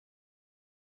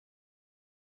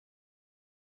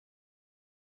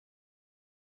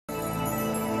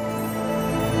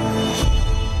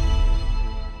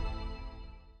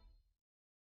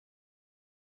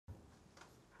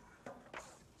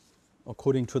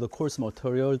according to the course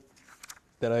material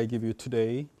that I give you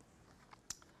today.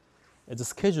 As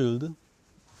scheduled,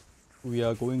 we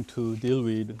are going to deal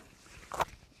with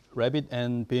Rabbit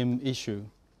and BIM issue,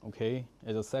 okay,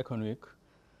 as a second week,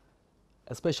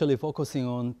 especially focusing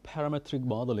on parametric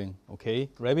modeling, okay,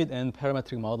 Rabbit and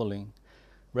parametric modeling.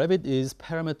 Rabbit is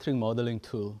parametric modeling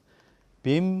tool.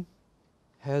 BIM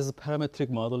has parametric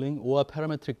modeling or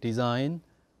parametric design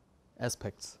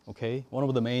aspects, okay, one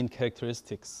of the main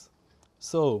characteristics.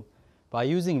 So by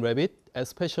using Rabbit,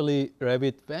 especially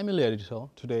Rabbit Family Editor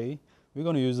today, we're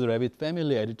going to use the Rabbit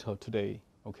Family Editor today,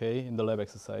 okay, in the lab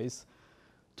exercise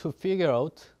to figure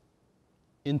out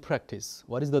in practice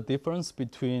what is the difference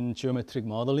between geometric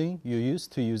modeling you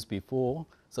used to use before,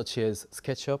 such as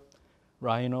SketchUp,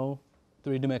 Rhino,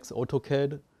 3D Max,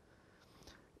 AutoCAD.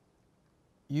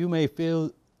 You may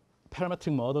feel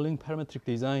parametric modeling, parametric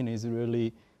design is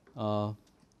really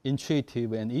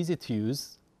intuitive and easy to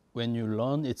use when you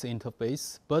learn its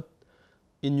interface, but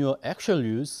in your actual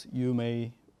use, you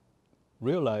may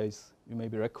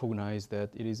recognize that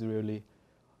it is really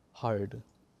hard.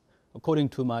 According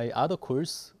to my other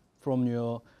course from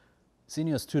your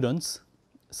senior students,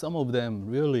 some of them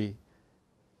really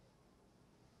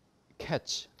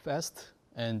catch fast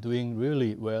and doing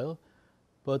really well,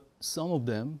 but some of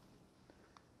them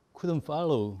couldn't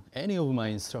follow any of my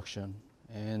instruction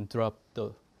and drop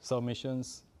the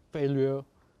submissions, failure,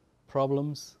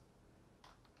 problems.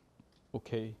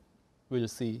 Okay, we'll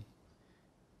see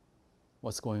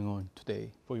what's going on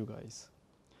today for you guys.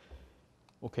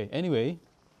 Okay, anyway,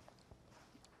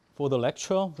 for the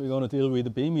lecture, we're going to deal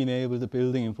with BIM-enabled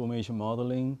building information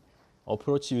modeling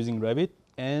approach using Rabbit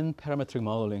and parametric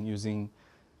modeling using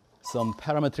some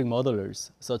parametric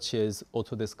modelers such as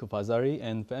Autodesk Vasari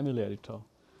and Family Editor.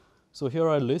 So here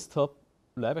are a list of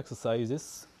lab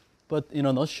exercises, but in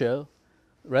a nutshell,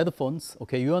 red fonts,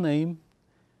 okay, your name,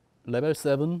 level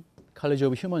 7, College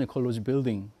of Human Ecology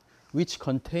building, which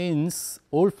contains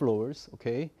all floors,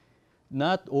 okay,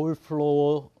 not all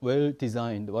floor well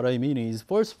designed. What I mean is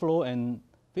first floor and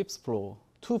fifth floor,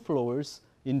 2 floors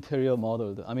interior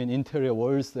modeled, I mean interior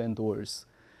walls and doors.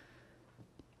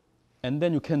 And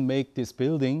then you can make this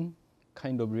building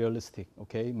kind of realistic,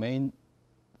 okay?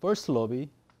 First lobby,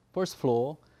 first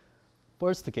floor,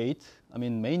 first gate, I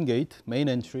mean main gate, main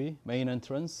entry, main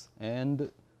entrance, and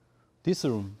this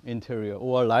room interior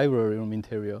or library room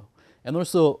interior. And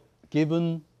also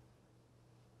given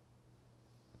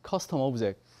custom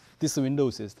object, this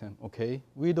window system, okay?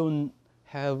 We don't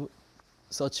have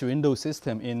such window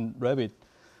system in Revit.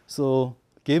 So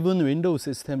given window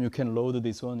system, you can load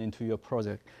this one into your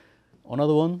project.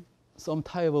 Another one, some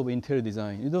type of interior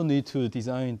design. You don't need to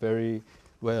design very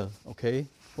well, okay?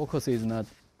 Focus is not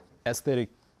aesthetic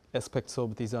aspects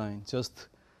of design. Just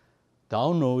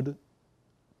download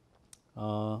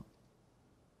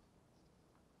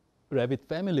Revit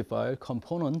family file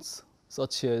components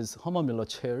such as Herman Miller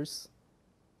chairs,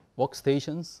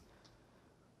 workstations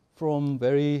from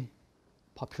very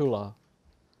popular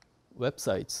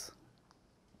websites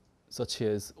such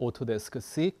as Autodesk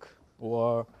SIG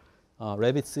or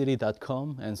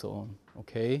RevitCity.com and so on.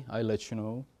 Okay, I'll let you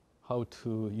know how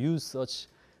to use such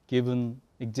given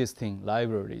existing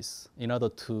libraries in order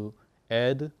to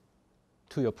add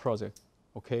to your project.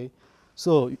 Okay,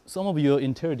 so some of your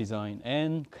interior design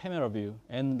and camera view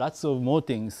and lots of more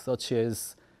things such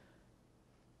as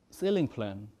ceiling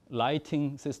plan,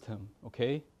 lighting system.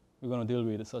 Okay, we're going to deal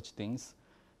with such things,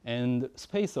 and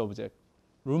space object,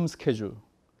 room schedule,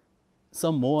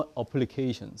 some more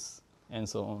applications and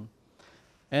so on.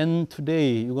 And today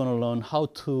you're going to learn how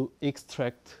to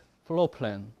extract floor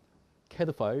plan,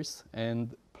 CAD files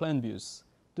and plan views,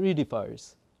 3D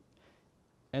files.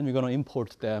 And we're going to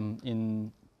import them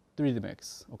in 3D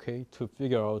Max, okay, to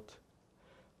figure out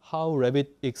how Revit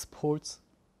exports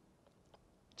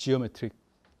geometric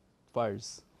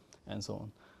files and so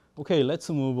on. Okay, let's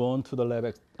move on to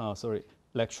the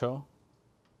lecture.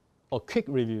 A quick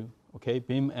review, okay,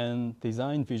 BIM and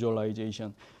design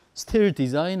visualization. Still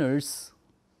designers,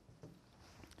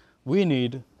 we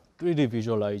need 3D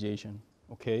visualization,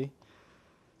 okay?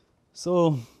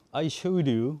 So I showed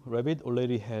you Revit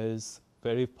already has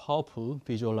very powerful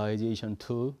visualization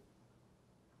tool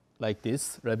like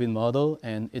this, Revit model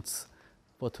and its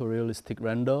photorealistic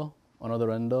render, another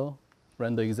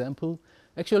render example.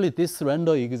 Actually, this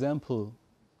render example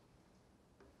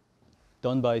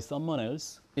done by someone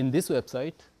else in this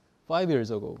website 5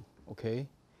 years ago, okay?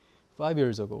 5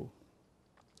 years ago.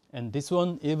 And this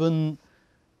one even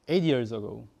 8 years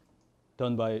ago,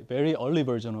 done by very early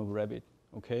version of Revit,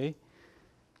 okay?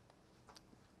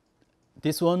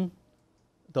 This one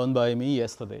done by me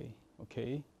yesterday,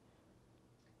 okay?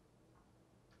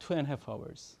 2.5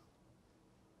 hours.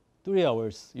 3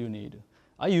 hours you need.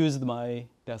 I used my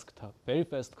desktop, very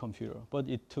fast computer, but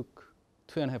it took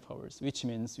 2.5 hours, which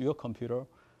means your computer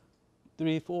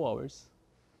 3-4 hours,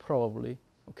 probably.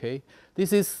 Okay,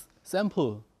 this is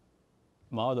sample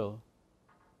model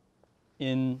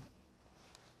in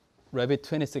Revit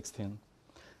 2016.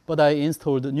 But I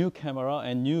installed a new camera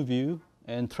and new view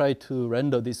and tried to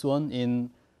render this one in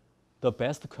the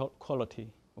best quality.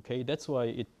 Okay, that's why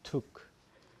it took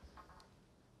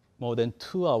more than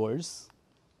 2 hours.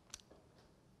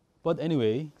 But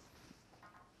anyway,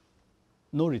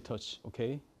 no retouch,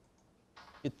 okay?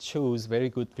 It shows very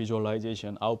good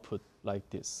visualization output like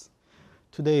this.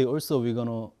 Today also we're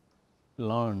gonna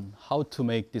learn how to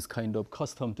make this kind of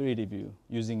custom 3D view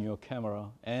using your camera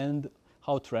and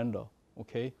how to render,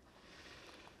 okay?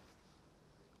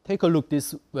 Take a look at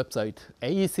this website.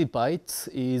 AEC Bytes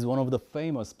is one of the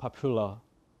famous popular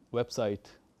website,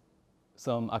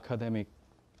 some academic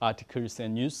articles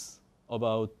and news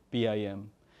about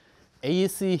BIM.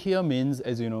 AEC here means,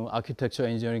 as you know, architecture,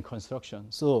 engineering, construction.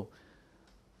 So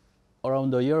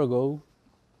around a year ago,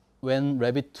 when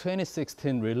Revit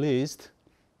 2016 released,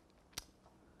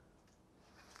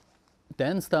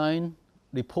 Dan Stein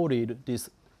reported this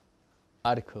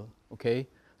article, okay?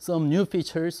 Some new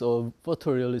features of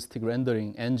photorealistic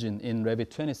rendering engine in Revit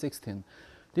 2016.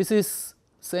 This is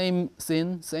same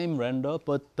scene, same render,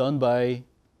 but done by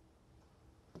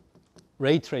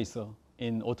ray tracer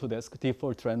in Autodesk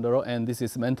default renderer, and this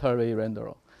is mental ray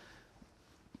renderer.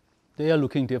 They are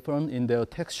looking different in their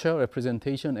texture,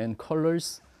 representation, and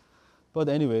colors. But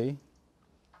anyway,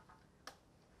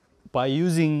 by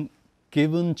using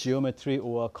given geometry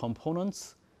or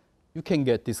components, you can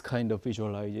get this kind of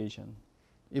visualization.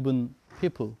 Even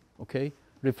people, okay?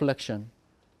 Reflection,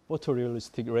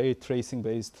 photorealistic ray tracing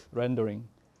based rendering.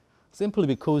 Simply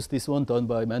because this one done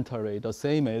by mental ray, the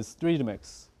same as 3D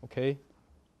Max, okay?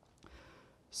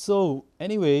 So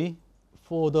anyway,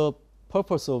 for the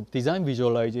purpose of design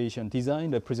visualization,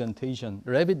 design representation,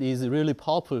 Revit is really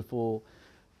powerful for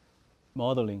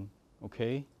modeling,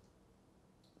 okay?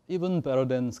 Even better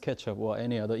than SketchUp or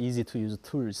any other easy to use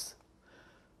tools.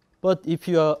 But if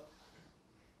you are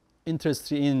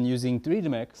interested in using 3D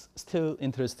Max, still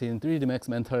interested in 3D Max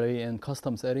mental ray and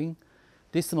custom setting,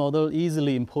 this model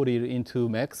easily imported into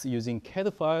Max using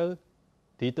CAD file,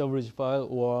 DWG file,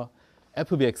 or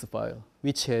FBX file,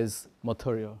 which has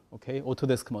material, okay,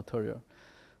 Autodesk material.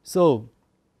 So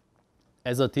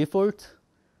as a default,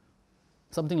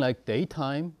 something like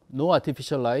daytime, no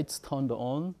artificial lights turned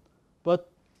on, but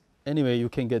anyway, you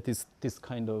can get this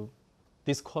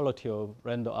quality of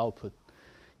render output.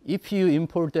 If you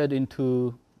import that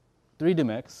into 3D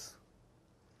Max,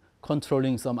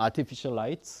 controlling some artificial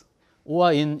lights,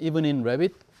 or even in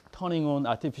Revit, turning on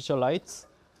artificial lights,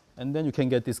 and then you can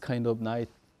get this kind of night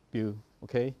view,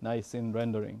 okay, nice in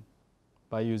rendering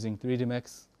by using 3D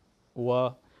Max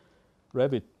or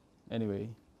Revit, anyway.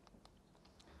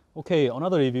 Okay,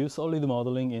 another review, solid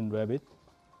modeling in Revit.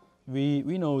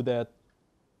 We know that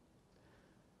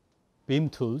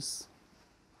BIM tools,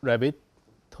 Revit,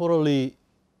 totally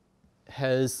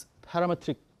has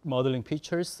parametric modeling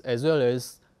features as well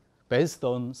as based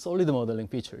on solid modeling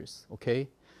features, okay?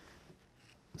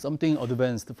 Something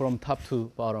advanced from top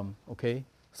to bottom, okay?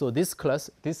 So this class,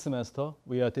 this semester,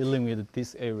 we are dealing with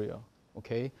this area,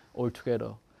 okay,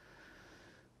 altogether.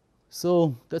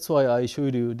 So that's why I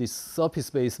showed you this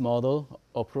surface-based model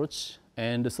approach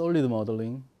and the solid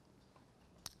modeling.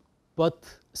 But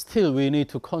still, we need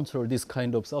to control this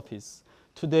kind of surface.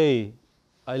 Today,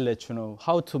 I'll let you know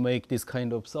how to make this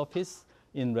kind of surface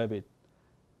in Revit.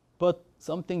 But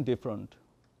something different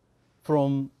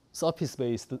from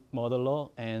surface-based modeler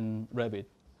and Revit.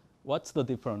 What's the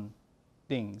different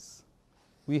things?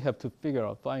 We have to figure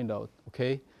out, find out,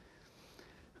 okay?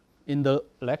 In the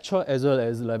lecture as well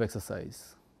as lab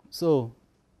exercise. So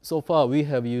far we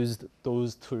have used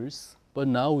those tools, but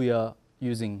now we are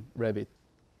using Revit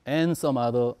and some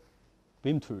other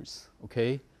BIM tools,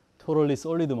 okay? Totally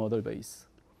solid model base.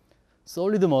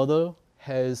 Solid model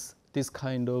has this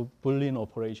kind of Boolean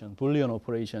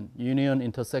operation, union,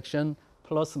 intersection,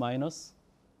 plus, minus,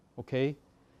 okay?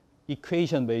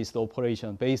 Equation-based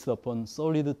operation based upon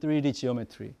solid 3D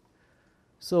geometry.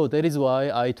 So that is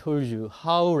why I told you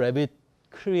how Revit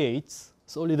creates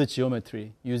solid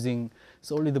geometry using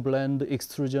solid blend,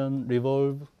 extrusion,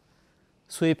 revolve,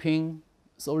 sweeping,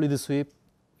 solid sweep,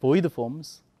 void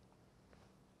forms.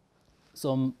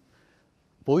 Some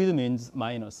void means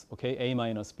minus, okay, A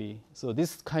minus B. So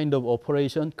this kind of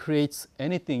operation creates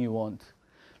anything you want.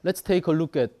 Let's take a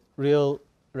look at real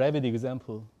Revit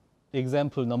example.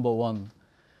 Example number 1.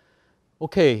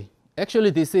 Okay,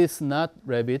 Actually, this is not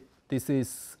Revit. This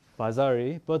is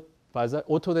Vasari, but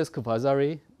Autodesk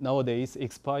Vasari nowadays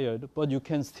expired, but you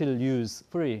can still use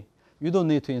free. You don't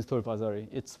need to install Vasari.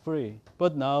 It's free.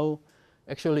 But now,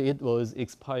 actually, it was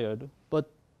expired, but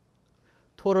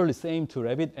totally same to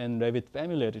Revit and Revit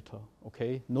Family Editor.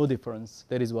 Okay, no difference.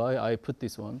 That is why I put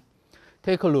this one.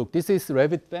 Take a look. This is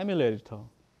Revit Family Editor.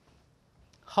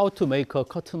 How to make a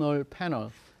cutting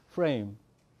panel frame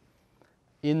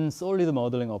in solid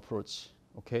modeling approach.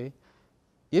 Okay,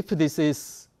 if this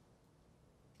is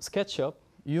SketchUp,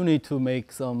 you need to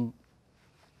make some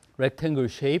rectangle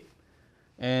shape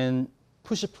and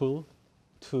push-pull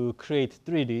to create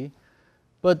 3D.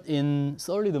 But in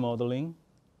solid modeling,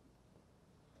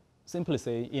 simply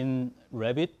say in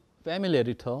Revit Family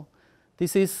Editor,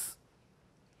 this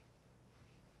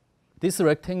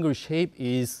rectangle shape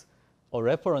is a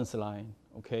reference line.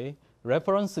 Okay,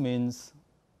 reference means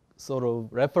sort of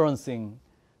referencing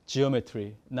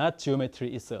geometry, not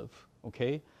geometry itself.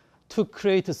 Okay, to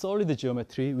create a solid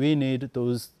geometry, we need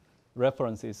those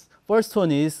references. First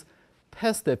one is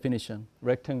path definition,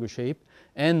 rectangle shape,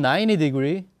 and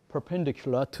 90-degree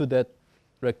perpendicular to that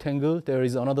rectangle. There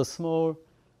is another small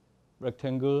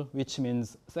rectangle, which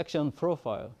means section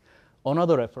profile,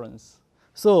 another reference.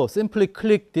 So simply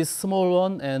click this small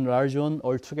one and large one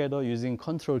all together using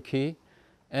Control key,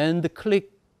 and click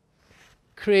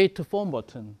Create Form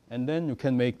button, and then you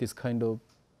can make this kind of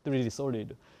 3D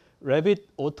solid. Revit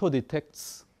auto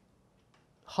detects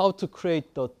how to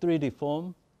create the 3D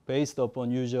form based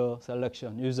upon user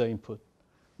selection, user input,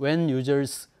 when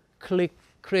users click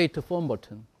Create Form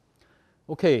button.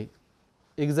 Okay,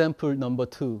 example number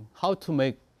 2, how to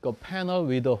make a panel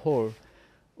with a hole.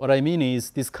 What I mean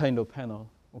is this kind of panel.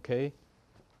 Okay,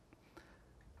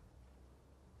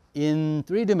 in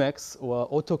 3D Max or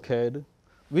AutoCAD,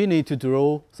 we need to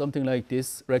draw something like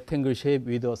this rectangle shape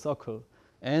with a circle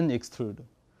and extrude.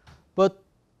 But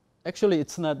actually,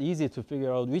 it's not easy to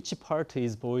figure out which part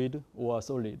is void or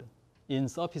solid in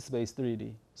surface-based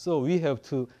 3D. So we have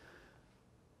to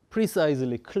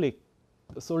precisely click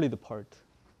the solid part.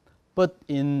 But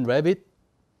in Revit,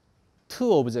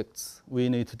 2 objects we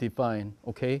need to define.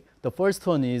 Okay, the first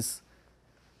one is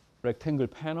rectangle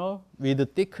panel with the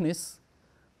thickness,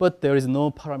 but there is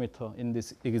no parameter in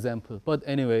this example. But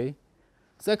anyway,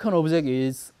 second object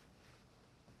is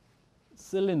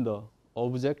cylinder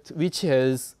object, which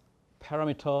has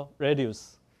parameter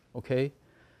radius. Okay,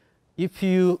 if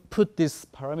you put this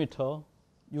parameter,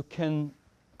 you can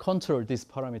control this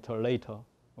parameter later.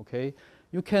 Okay,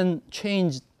 you can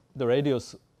change the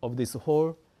radius of this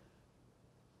hole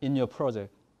in your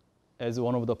project as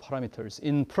one of the parameters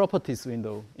in properties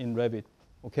window in Revit.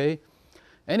 Okay.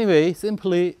 Anyway,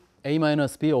 simply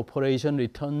A-B operation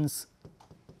returns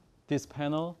this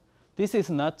panel. This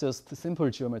is not just simple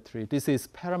geometry. This is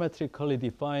parametrically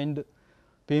defined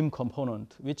beam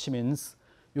component, which means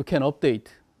you can update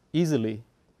easily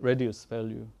radius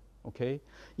value. Okay.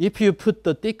 If you put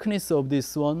the thickness of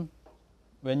this one,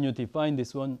 when you define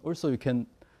this one, also you can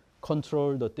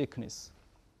control the thickness.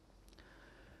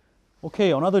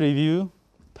 Okay, another review,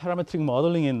 parametric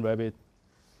modeling in Revit.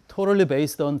 Totally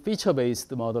based on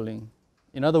feature-based modeling.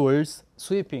 In other words,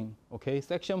 sweeping, okay,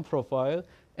 section profile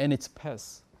and its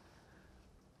path.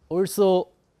 Also,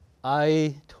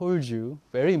 I told you,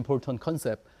 very important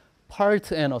concept,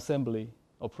 part and assembly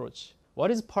approach. What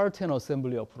is part and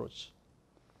assembly approach?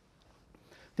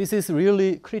 This is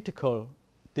really critical,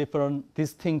 different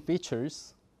distinct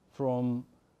features from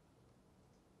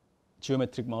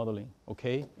geometric modeling,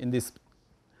 okay, in this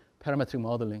parametric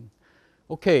modeling.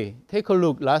 Okay, take a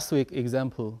look, last week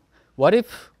example. What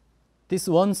if this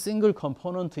one single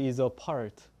component is a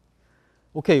part?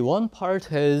 Okay, one part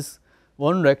has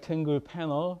one rectangle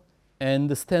panel and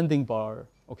the standing bar,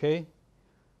 okay?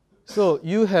 So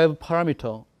you have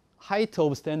parameter, height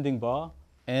of standing bar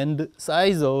and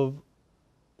size of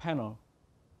panel.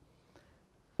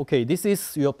 Okay, this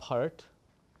is your part.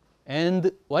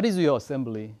 And what is your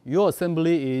assembly? Your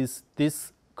assembly is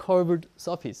this curved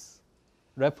surface.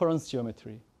 Reference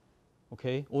geometry,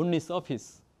 okay? Only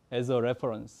surface as a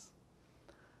reference.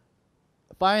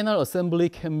 Final assembly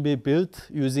can be built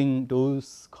using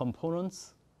those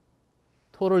components,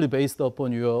 totally based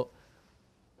upon your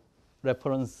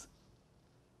reference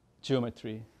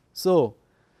geometry. So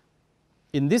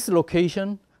in this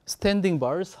location, standing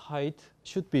bar's height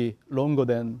should be longer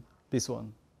than this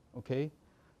one, okay?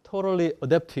 Totally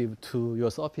adaptive to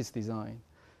your surface design.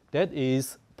 That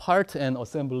is part and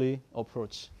assembly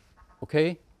approach,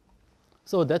 okay?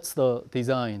 So that's the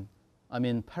design, I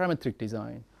mean parametric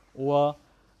design, or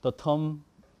the term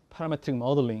parametric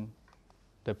modeling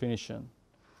definition.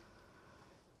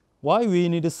 Why we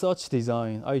need such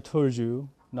design? I told you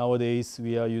nowadays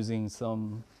we are using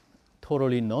some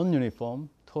totally non-uniform,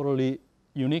 totally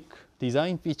unique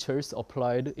design features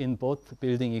applied in both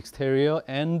building exterior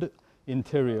and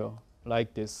interior,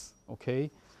 like this, okay?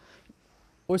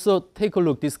 Also, take a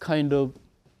look, this kind of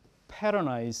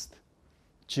patternized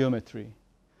geometry.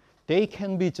 They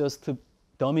can be just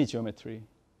dummy geometry,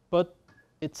 but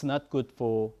it's not good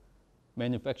for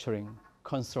manufacturing,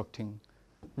 constructing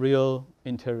real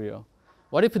interior.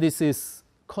 What if this is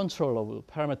controllable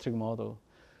parametric model?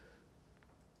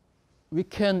 We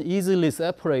can easily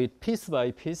separate piece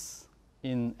by piece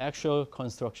in actual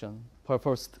construction,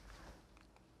 purposed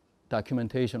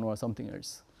documentation or something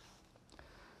else.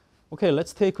 Okay,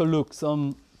 let's take a look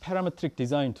some parametric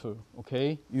design tool,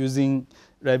 okay, using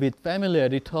Revit Family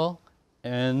Editor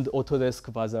and Autodesk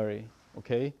Vasari,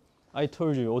 okay. I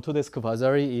told you Autodesk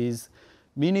Vasari is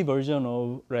mini version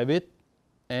of Revit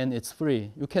and it's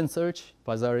free. You can search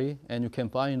Vasari and you can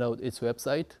find out its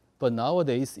website. But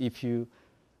nowadays, if you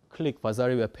click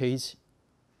Vasari web page,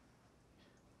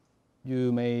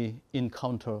 you may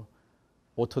encounter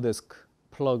Autodesk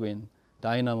plugin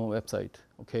Dynamo website.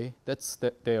 Okay, that's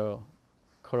their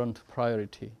current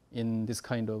priority in this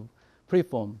kind of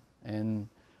preform and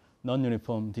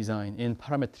non-uniform design in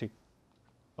parametric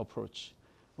approach.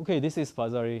 Okay, this is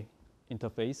Vasari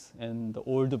interface and the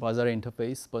old Vasari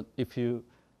interface, but if you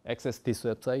access this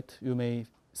website, you may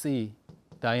see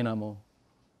Dynamo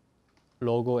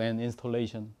logo and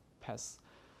installation path.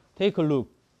 Take a look,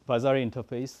 Vasari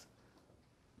interface,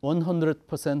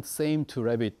 100% same to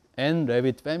Revit and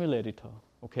Revit Family Editor,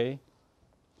 okay?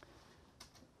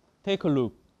 Take a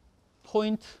look,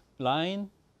 point,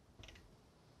 line,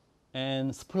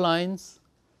 and splines,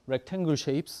 rectangle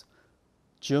shapes,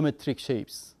 geometric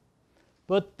shapes.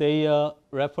 But they are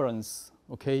reference,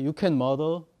 okay? You can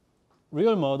model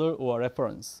real model or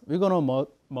reference. We're gonna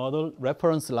model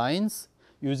reference lines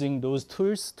using those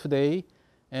tools today,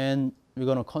 and we're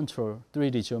gonna control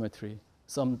 3D geometry,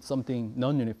 something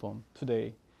non-uniform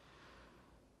today.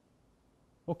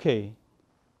 Okay.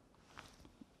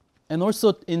 And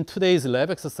also in today's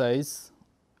lab exercise,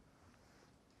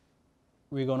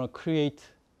 we're gonna create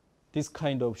this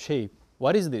kind of shape.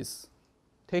 What is this?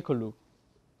 Take a look.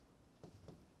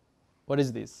 What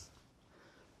is this?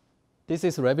 This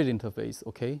is Revit interface,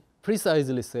 okay?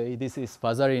 Precisely say this is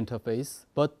Vasari interface,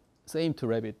 but same to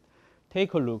Revit.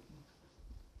 Take a look.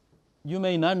 You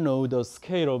may not know the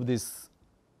scale of this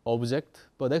object,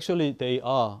 but actually they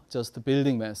are just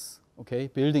building mass, okay?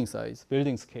 Building size,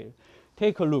 building scale.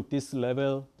 Take a look, this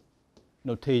level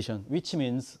notation, which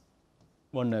means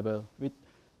one level. With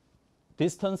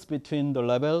distance between the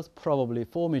levels, probably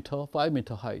 4 meter, 5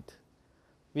 meter height,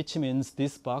 which means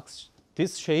this box,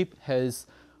 this shape has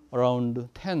around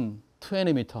 10,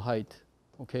 20 meter height,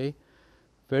 okay?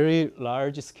 Very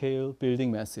large scale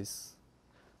building masses.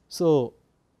 So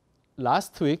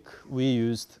last week, we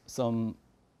used some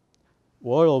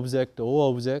wall object or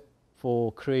object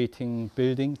for creating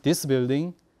building, this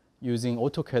building using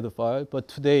AutoCAD file. But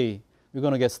today, we're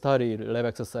gonna get started lab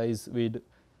exercise with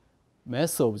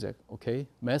mass object, okay?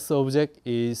 Mass object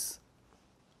is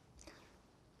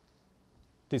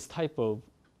this type of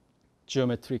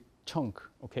geometric chunk,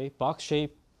 okay? Box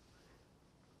shape,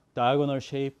 diagonal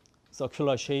shape,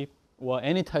 circular shape, or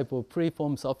any type of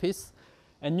preform surface.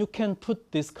 And you can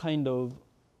put this kind of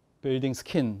building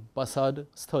skin, facade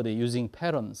study using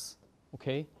patterns,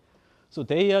 okay? So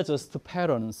they are just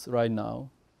patterns right now,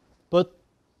 but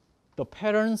the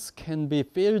patterns can be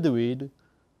filled with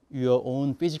your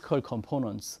own physical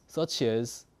components, such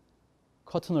as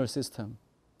curtain system,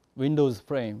 windows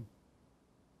frame,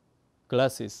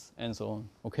 glasses, and so on,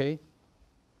 okay?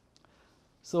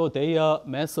 So they are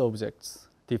mass objects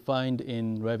defined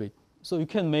in Revit. So you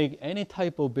can make any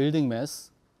type of building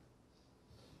mass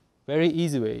very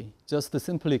easy way. Just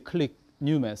simply click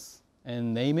new mass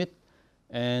and name it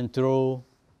and draw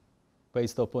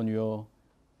based upon your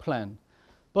plan.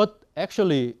 But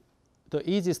actually, the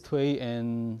easiest way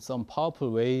and some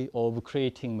powerful way of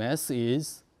creating mass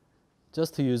is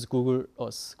just to use Google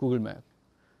Map.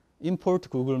 Import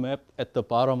Google Map at the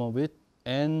bottom of it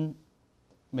and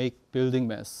make building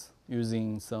mass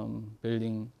using some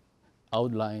building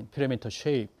outline, perimeter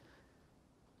shape.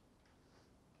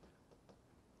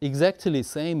 Exactly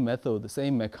same method,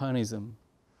 same mechanism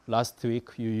last week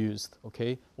you used,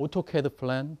 okay? AutoCAD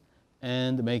plan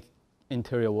and make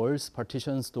interior walls,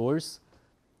 partitions, doors,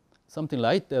 something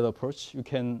like that approach. You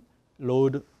can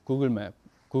load Google Map,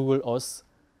 Google Earth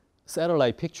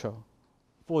satellite picture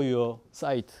for your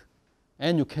site,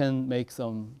 and you can make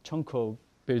some chunk of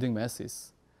building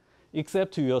masses,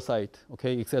 except to your site,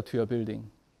 okay, except to your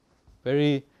building.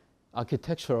 very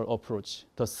architectural approach,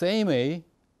 the same way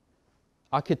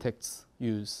architects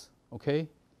use, okay?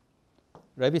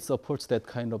 Revit supports that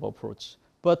kind of approach.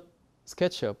 But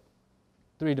SketchUp,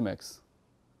 3D Max,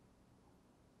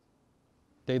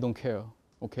 they don't care,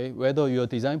 okay? Whether your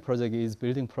design project is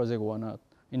building project or not,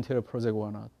 interior project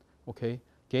or not, okay?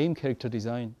 Game character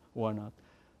design or not,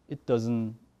 it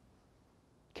doesn't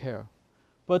care.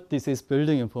 But this is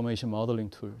building information modeling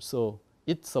tool, so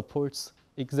it supports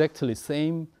exactly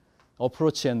same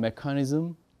approach and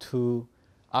mechanism to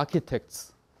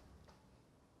architects'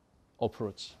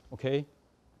 approach, okay?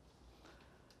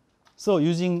 So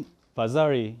using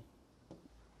Vasari,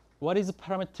 what is a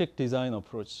parametric design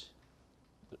approach?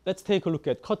 Let's take a look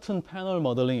at curtain panel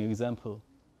modeling example.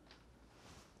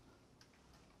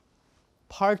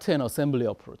 Part and assembly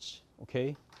approach,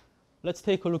 okay? Let's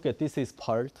take a look at this is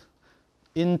part.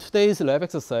 In today's lab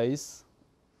exercise,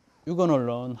 you're gonna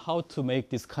learn how to make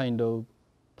this kind of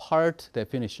part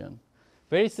definition.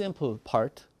 Very simple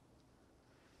part,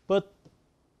 but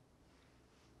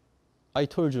I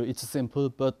told you it's simple,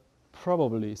 but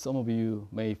probably some of you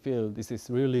may feel this is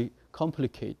really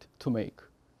complicated to make,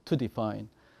 to define,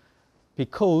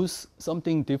 because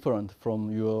something different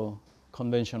from your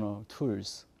conventional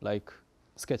tools like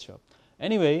SketchUp.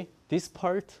 Anyway, this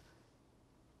part,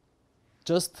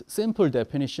 just simple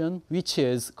definition, which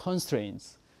is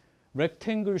constraints.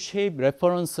 Rectangle shape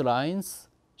reference lines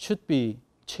should be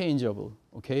changeable,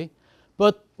 okay?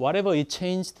 But whatever it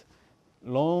changed,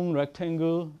 long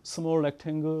rectangle, small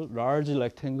rectangle, large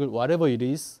rectangle, whatever it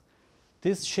is,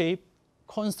 this shape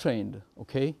constrained,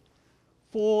 okay?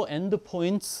 4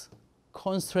 endpoints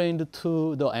constrained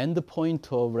to the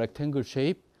endpoint of rectangle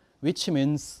shape, which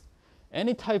means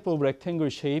any type of rectangle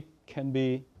shape can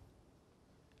be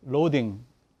loading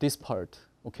this part,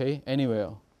 okay,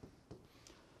 anywhere.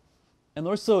 And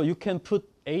also you can put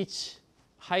h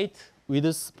height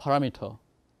width parameter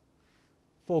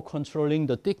for controlling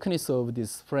the thickness of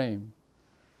this frame.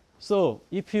 So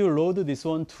if you load this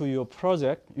one to your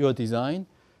project, your design,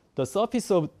 the surface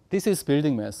of this is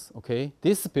building mass, okay?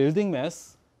 This building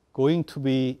mass going to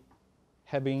be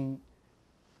having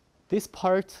this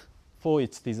part for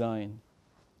its design.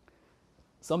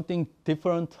 Something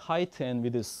different height and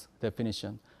width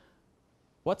definition.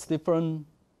 What's different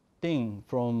thing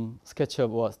from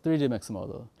SketchUp or 3D Max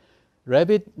model?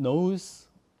 Revit knows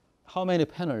how many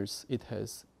panels it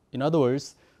has. In other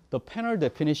words, the panel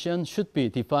definition should be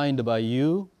defined by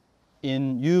you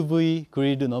in UV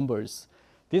grid numbers.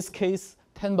 This case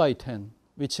 10 by 10,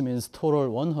 which means total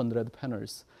 100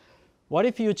 panels. What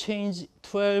if you change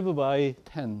 12 by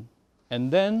 10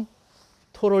 and then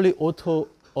totally auto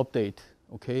update,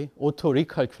 okay? Auto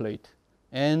recalculate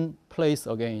and place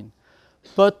again.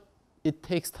 But it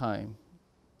takes time,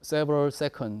 several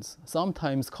seconds,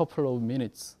 sometimes couple of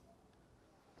minutes.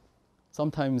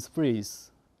 Sometimes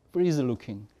freeze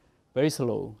looking, very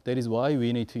slow. That is why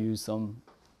we need to use some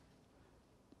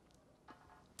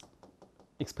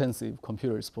expensive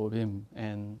computers for Vim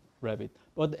and Revit.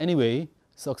 But anyway,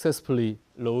 successfully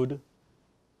load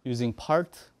using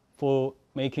part for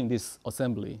making this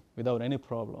assembly without any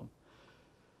problem.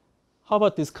 How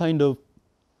about this kind of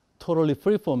totally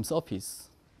freeform surface?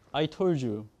 I told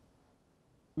you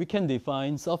we can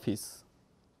define surface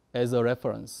as a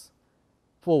reference.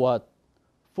 For what?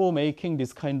 For making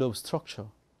this kind of structure,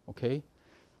 okay?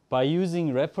 By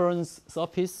using reference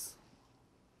surface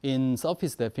in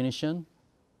surface definition,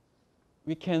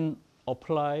 we can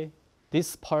apply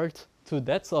this part to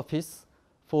that surface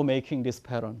for making this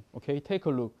pattern, okay? Take a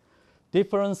look.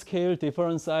 Different scale,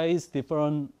 different size,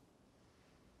 different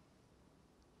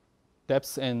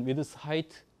depths and width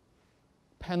height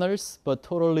panels, but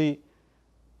totally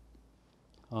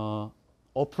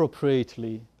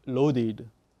appropriately loaded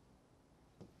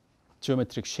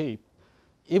geometric shape.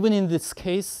 Even in this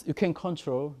case, you can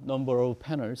control number of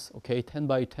panels, okay, 10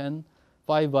 by 10,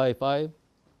 5 by 5,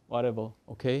 whatever,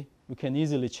 okay? You can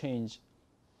easily change.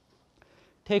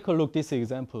 Take a look this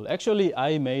example. Actually,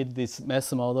 I made this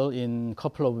mass model in a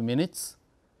couple of minutes.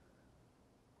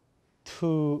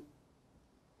 To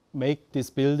make this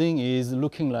building is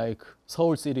looking like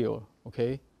Seoul City Hall,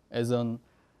 okay? As an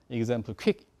example,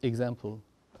 quick example.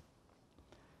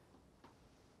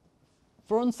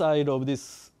 Front side of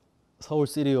this Seoul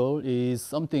City Hall is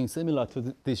something similar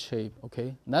to this shape,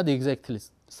 okay? Not exactly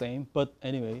same, but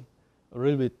anyway, a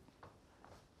little bit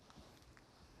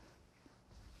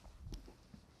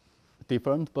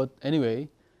different. But anyway,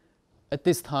 at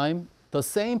this time, the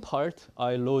same part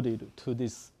I loaded to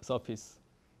this surface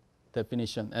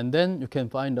definition. And then you can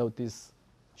find out this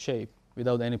shape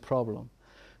without any problem.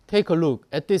 Take a look.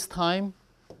 At this time,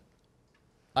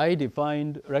 I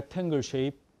defined rectangle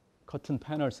shape curtain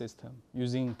panel system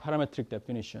using parametric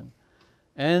definition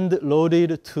and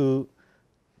loaded to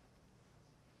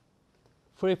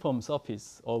freeform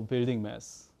surface of building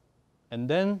mass. And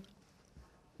then,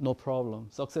 no problem,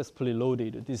 successfully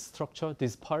loaded this structure,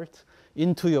 this part,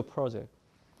 into your project.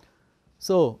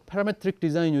 So parametric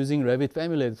design using Revit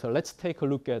Family Editor. Let's take a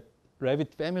look at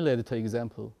Revit Family Editor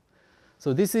example.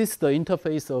 So this is the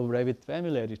interface of Revit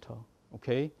Family Editor.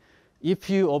 Okay, if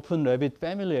you open Revit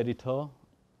Family Editor,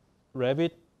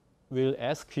 Revit will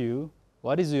ask you,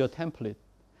 what is your template?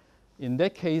 In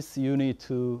that case, you need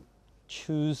to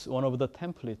choose one of the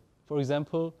template. For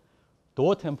example,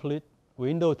 door template,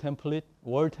 window template,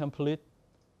 wall template.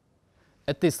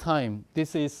 At this time,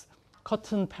 this is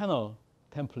curtain panel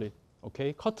template.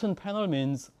 Okay, curtain panel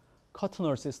means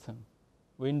curtainer system,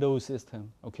 window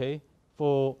system. Okay,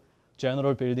 for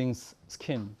general buildings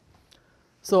skin.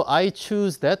 So I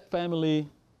choose that family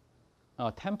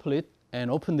template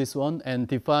and open this one and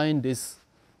define this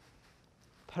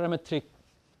parametric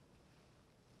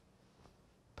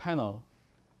panel.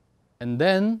 And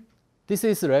then this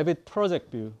is Revit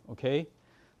project view. Okay,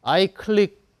 I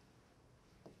click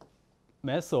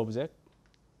mass object,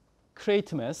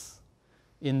 create mass.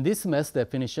 In this mass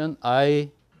definition, I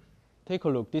take a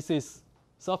look. This is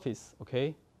surface.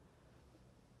 Okay,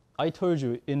 I told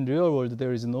you in real world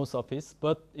there is no surface,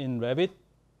 but in Revit,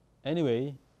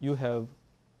 anyway, you have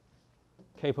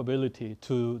capability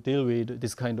to deal with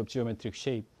this kind of geometric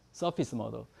shape surface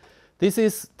model. This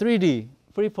is 3D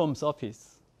freeform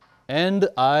surface, and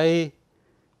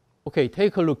okay,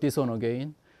 take a look this one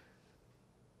again.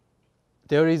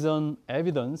 There is an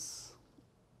evidence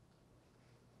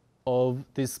of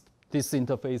this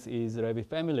interface is Revit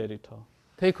Family Editor.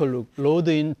 Take a look, load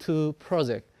into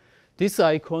project. This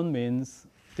icon means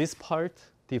this part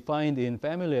defined in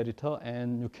Family Editor,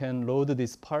 and you can load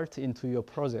this part into your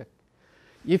project.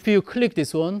 If you click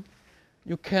this one,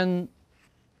 you can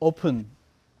open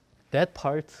that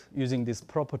part using this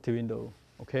property window.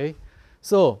 Okay,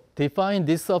 so define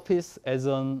this surface as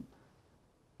an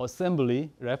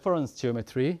assembly reference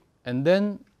geometry, and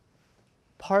then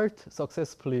part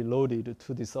successfully loaded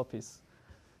to the surface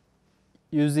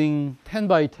using 10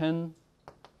 by 10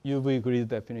 UV grid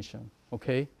definition.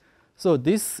 Okay, so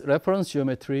this reference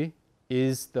geometry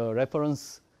is the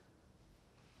reference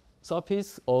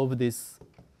surface of this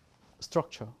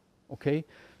structure. Okay,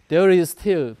 there is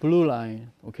still blue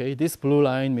line. Okay, this blue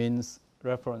line means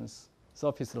reference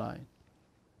surface line.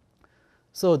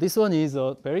 So this one is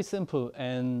a very simple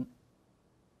and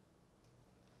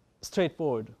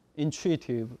straightforward,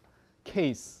 intuitive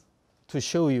case to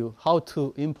show you how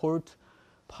to import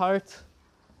part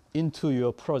into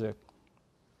your project.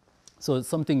 So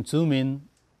something zoom in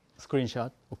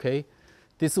screenshot. Okay,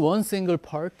 this one single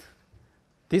part,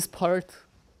 this part,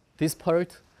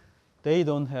 they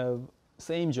don't have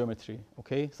same geometry.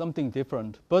 Okay, something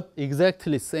different, but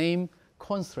exactly same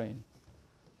constraint.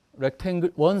 Rectangle,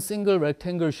 one single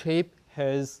rectangle shape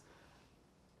has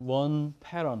one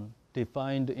pattern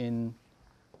defined in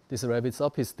this Revit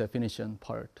surface definition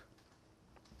part.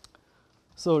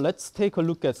 So let's take a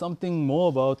look at something more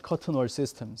about curtain wall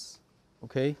systems.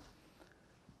 Okay,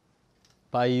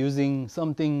 by using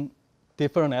something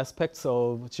different aspects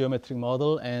of geometric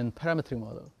model and parametric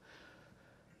model.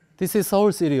 This is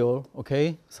Seoul City Hall.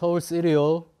 Okay, Seoul City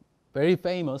Hall, very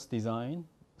famous design.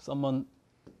 Someone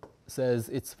says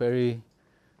it's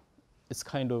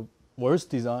kind of worst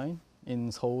design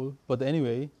in Seoul, but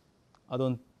anyway, I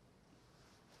don't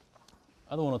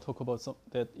want to talk about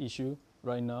that issue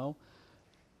right now.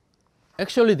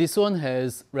 Actually, this one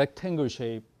has rectangle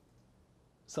shape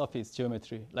surface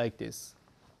geometry like this,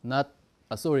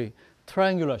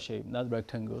 triangular shape, not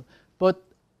rectangle. But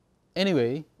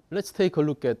anyway, let's take a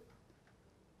look at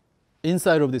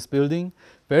inside of this building.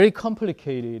 Very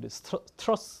complicated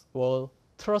truss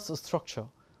structure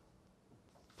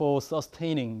for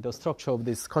sustaining the structure of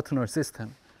this curtain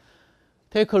system.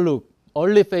 Take a look,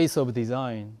 early phase of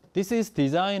design. This is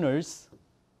designer's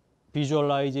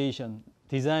visualization,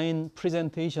 design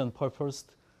presentation purpose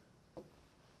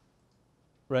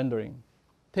rendering.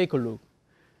 Take a look,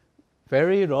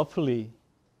 very roughly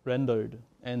rendered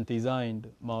and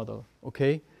designed model.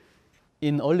 Okay,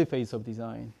 in early phase of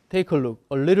design. Take a look,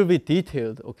 a little bit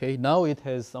detailed. Okay, now it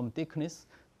has some thickness,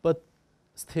 but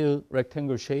still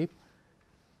rectangle shape,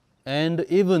 and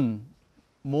even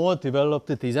more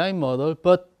developed design model.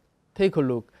 But take a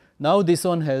look, now this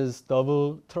one has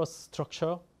double truss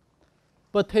structure,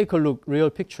 but take a look, real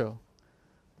picture,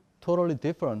 totally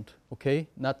different. Okay,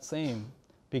 not same,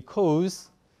 because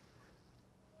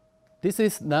this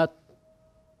is not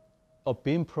a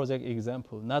BIM project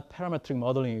example, not parametric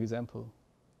modeling example.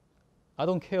 I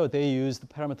don't care they used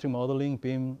parametric modeling,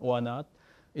 BIM or not.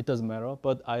 It doesn't matter.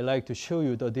 But I like to show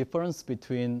you the difference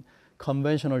between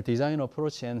conventional design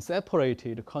approach and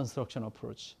separated construction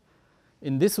approach.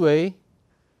 In this way,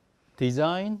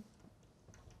 design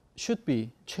should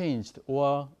be changed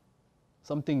or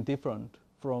something different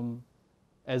from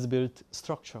as-built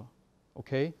structure.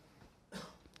 Okay?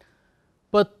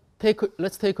 But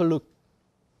let's take a look.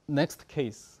 Next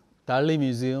case, Dali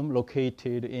Museum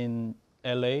located in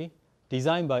LA,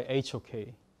 designed by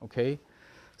HOK. Okay?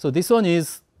 So this one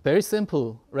is very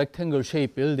simple rectangle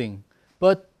shaped building,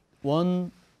 but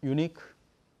one unique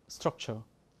structure,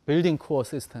 building core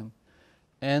system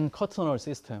and cottonal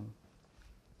system,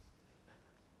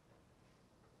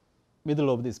 middle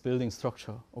of this building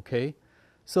structure. Okay?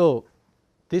 So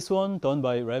this one done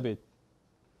by Revit.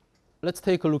 Let's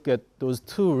take a look at those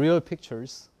two real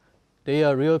pictures. They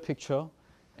are real picture,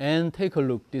 and take a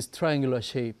look this triangular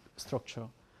shape structure.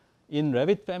 In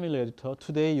Revit Family Editor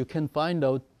today, you can find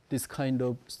out this kind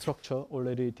of structure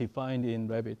already defined in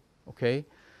Revit. Okay,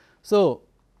 so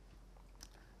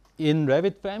in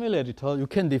Revit Family Editor, you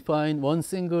can define one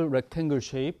single rectangle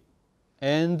shape,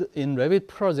 and in Revit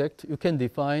Project, you can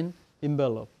define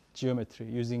envelope geometry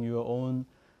using your own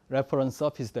reference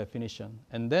surface definition,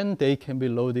 and then they can be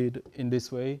loaded in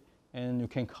this way, and you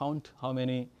can count how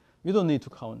many. You don't need to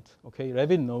count. Okay,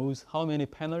 Revit knows how many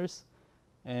panels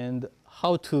and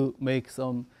how to make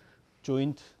some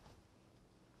joint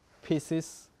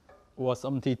pieces or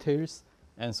some details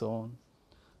and so on.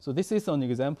 So this is an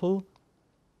example.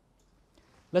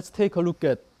 Let's take a look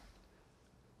at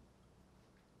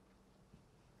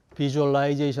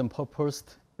visualization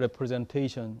purposed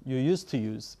representation you used to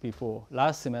use before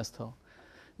last semester.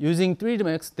 Using 3D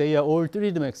Max, they are all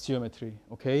 3D Max geometry.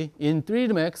 Okay, in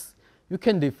 3D Max, you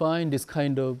can define this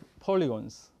kind of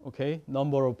polygons. Okay,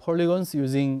 number of polygons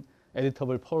using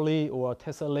editable poly or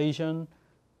tessellation,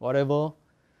 whatever.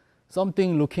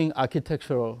 Something looking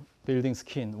architectural, building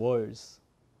skin, walls,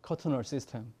 cottonal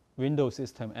system, window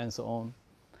system, and so on.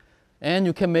 And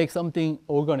you can make something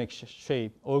organic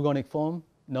shape, organic form,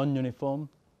 non-uniform,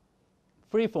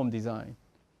 free-form design,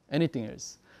 anything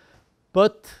else.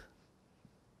 But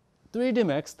 3D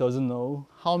Max doesn't know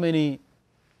how many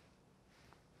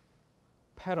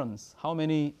patterns, how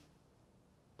many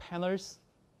panels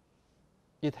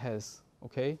it has.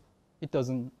 Okay, it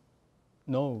doesn't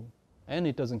know and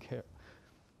it doesn't care.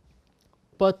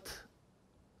 But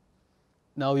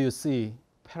now you see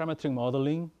parametric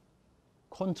modeling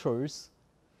controls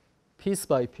piece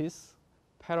by piece,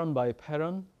 pattern by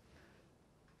pattern,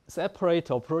 separate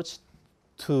approach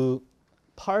to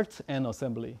part and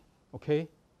assembly. Okay,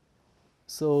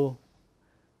 so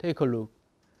take a look.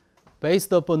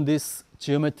 Based upon this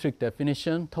geometric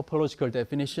definition, topological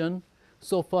definition,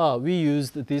 so far we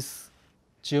used this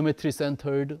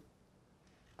geometry-centered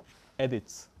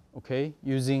edits, okay,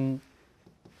 using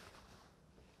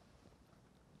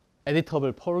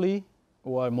editable poly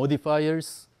or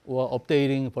modifiers or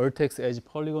updating vertex edge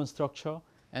polygon structure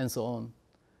and so on,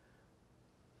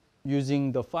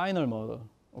 using the final model.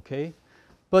 Okay,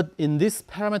 but in this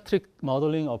parametric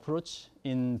modeling approach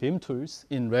in BIM tools,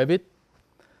 in Revit,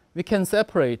 we can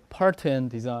separate part and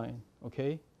design,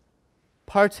 okay?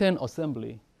 Part and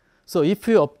assembly. So if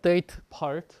you update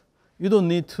part, you don't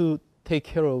need to take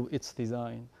care of its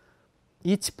design.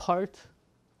 Each part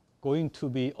going to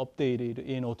be updated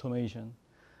in automation.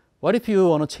 What if you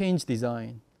want to change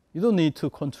design? You don't need to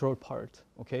control part,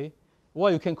 okay?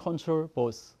 Or you can control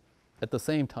both at the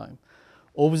same time.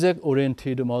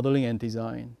 Object-oriented modeling and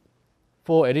design.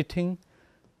 For editing,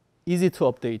 easy to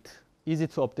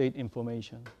update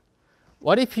information.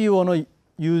 What if you want to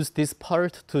use this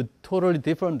part to totally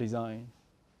different design?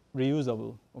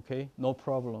 Reusable, okay, no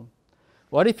problem.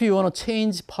 What if you want to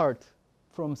change part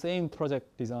from same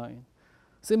project design?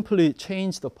 Simply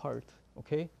change the part,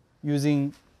 okay,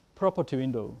 using property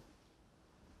window,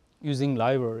 using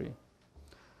library.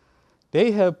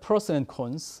 They have pros and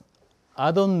cons.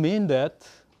 I don't mean that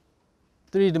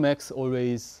 3D Max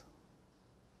always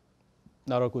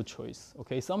not a good choice,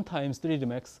 okay? Sometimes 3D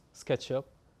Max SketchUp,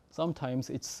 sometimes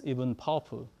it's even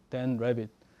powerful than Revit.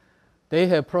 They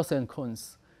have pros and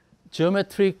cons.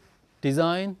 Geometric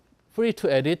design, free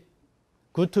to edit,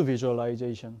 good to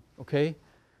visualization, okay?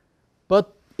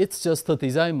 But it's just a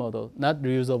design model, not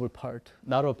reusable part,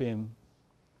 not a BIM.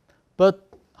 But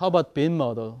how about BIM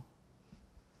model,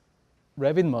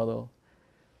 Revit model?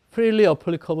 Freely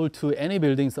applicable to any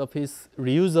building surface,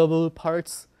 reusable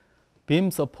parts,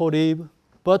 BIM supportive,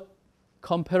 but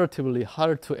comparatively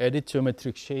hard to edit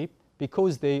geometric shape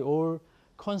because they are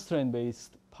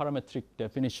constraint-based parametric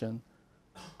definition,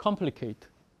 complicate.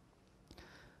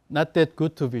 Not that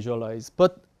good to visualize,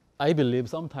 but I believe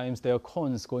sometimes their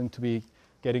cone is going to be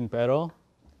getting better,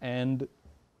 and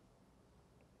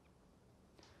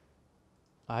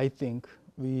I think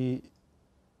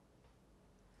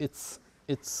it's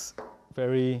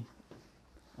very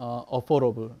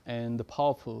affordable and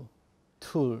powerful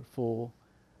tool for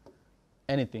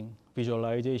anything: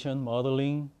 visualization,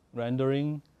 modeling,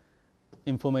 rendering,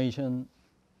 information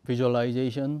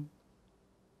visualization,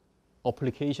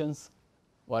 applications,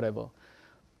 whatever.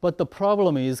 But the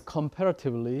problem is,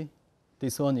 comparatively,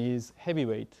 this one is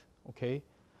heavyweight, okay?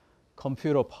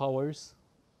 Computer powers,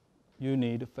 you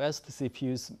need fast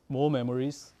CPUs, more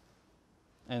memories,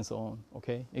 and so on,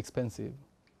 okay? Expensive,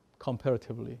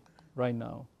 comparatively, right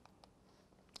now.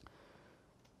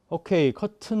 Okay,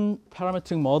 cotton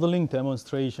parametric modeling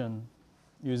demonstration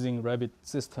using Revit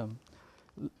system.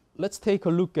 Let's take a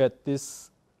look at this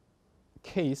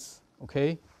case,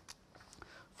 okay?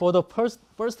 For the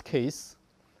first case,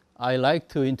 I like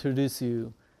to introduce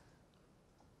you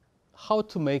how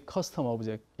to make custom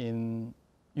object in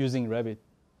using Revit,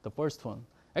 the first one.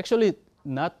 Actually,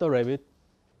 not the Revit.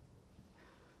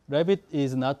 Revit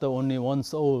is not the only one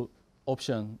sole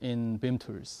option in BIM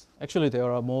tools. Actually,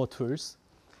 there are more tools.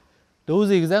 Those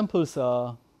examples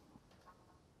have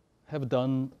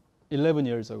done 11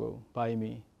 years ago by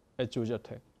me at Georgia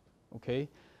Tech, okay?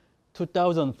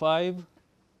 2005,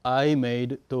 I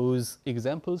made those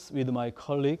examples with my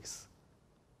colleagues.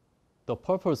 The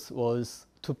purpose was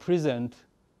to present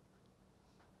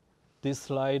this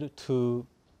slide to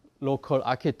local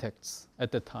architects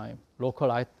at the time.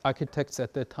 Local architects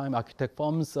at the time, architect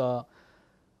firms,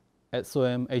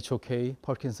 SOM, HOK,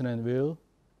 Parkinson and Will,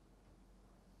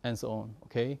 and so on,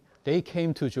 okay? They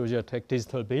came to Georgia Tech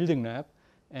Digital Building Lab,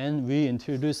 and we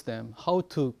introduced them how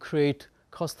to create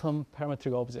custom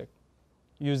parametric object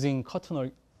using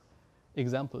Cottoner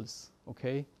examples,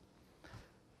 okay?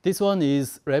 This one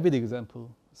is Revit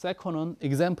example. Second one,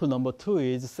 example number 2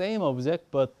 is same object,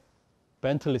 but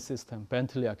Bentley system,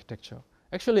 Bentley architecture.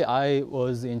 Actually, I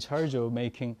was in charge of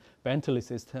making Bentley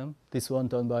system. This one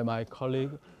done by my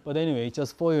colleague. But anyway,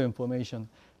 just for your information,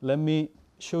 let me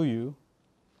show you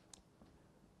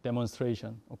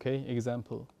demonstration, okay,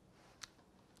 example.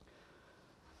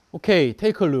 Okay,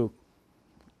 take a look.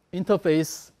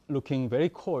 Interface looking very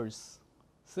coarse,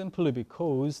 simply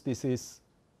because this is,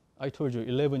 I told you,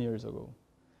 11 years ago.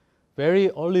 Very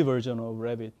early version of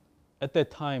Revit. At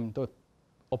that time, the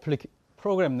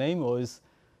program name was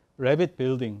Revit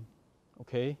Building,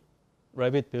 okay?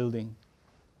 Revit Building.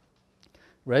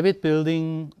 Revit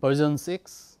Building version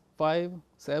 6, 5,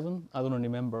 7, I don't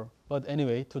remember. But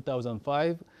anyway,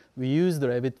 2005, we used the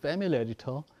Revit Family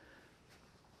Editor.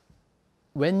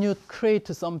 When you create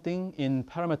something in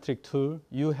parametric tool,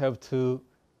 you have to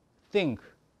think,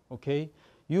 okay?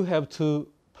 You have to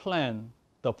plan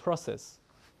the process.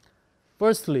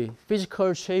 Firstly,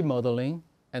 physical shape modeling,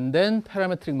 and then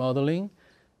parametric modeling,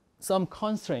 some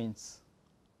constraints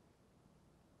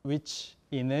which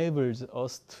enables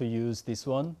us to use this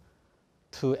one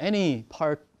to any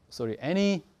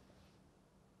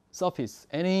surface,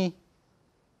 any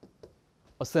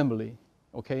assembly,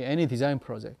 okay, any design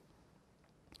project.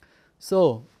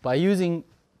 So by using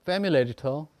Family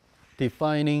Editor,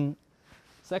 defining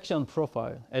section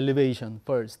profile, elevation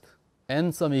first,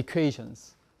 and some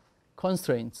equations,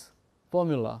 constraints,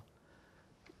 formula,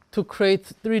 to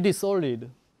create 3D solid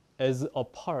as a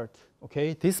part,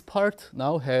 okay? This part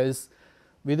now has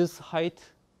width, height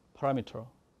parameter,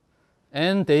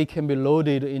 and they can be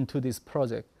loaded into this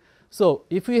project. So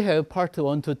if we have part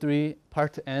 1, 2, 3,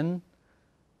 part N,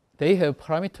 they have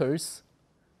parameters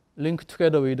linked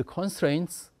together with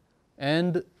constraints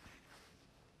and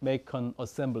make an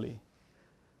assembly.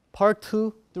 Part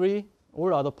 2, 3,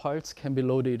 all other parts can be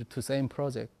loaded to same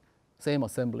project, same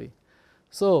assembly.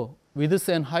 So width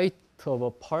and height of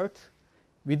a part,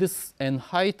 width and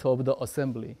height of the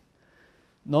assembly.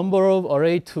 Number of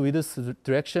array to width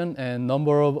direction and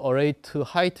number of array to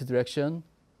height direction.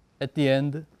 At the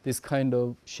end, this kind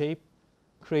of shape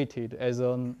created as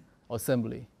an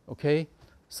assembly, okay?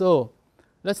 So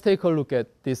let's take a look at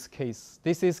this case.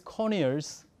 This is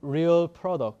Cornier's real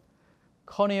product.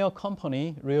 Cornier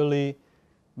company really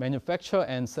manufacture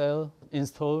and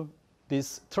install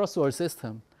this truss wall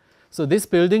system. So this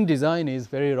building design is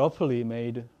very roughly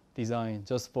made design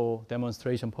just for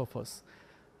demonstration purpose.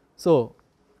 So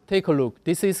take a look.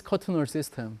 This is Cottoner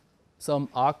system, some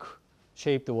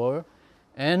arc-shaped wall.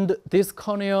 And this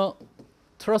Cornier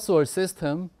truss wall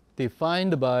system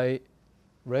defined by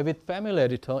Revit Family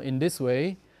Editor in this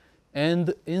way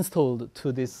and installed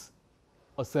to this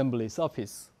assembly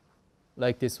surface.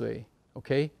 like this way,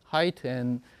 okay? Height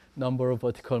and number of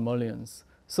vertical mullions.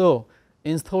 So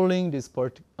installing this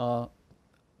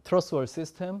truss-wall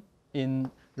system in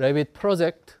Revit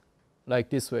project like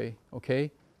this way,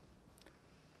 okay?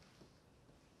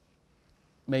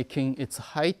 Making its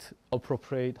height,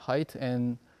 appropriate height,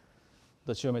 and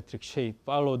the geometric shape,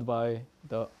 followed by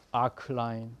the arc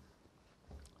line.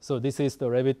 So this is the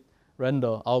Revit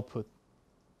render output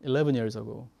 11 years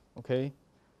ago, okay?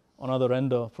 Another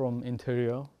render from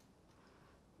interior.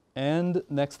 And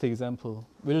next example,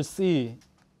 we'll see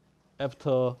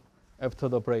after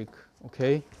the break,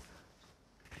 okay?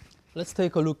 Let's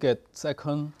take a look at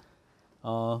second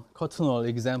curtain wall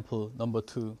example, number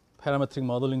 2. Parametric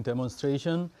modeling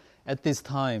demonstration. At this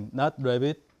time, not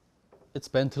Revit, it's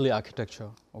Bentley architecture,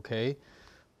 okay?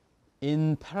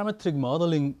 In parametric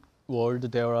modeling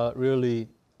world, there are really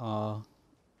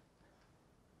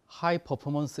high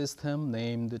performance system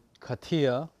named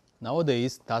CATIA,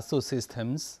 nowadays Dassault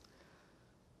systems,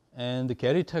 and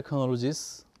Gary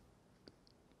Technologies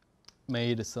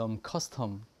made some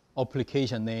custom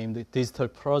application named Digital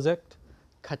Project,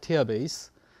 CATIA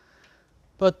base.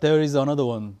 But there is another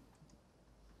one,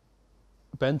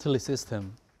 Bentley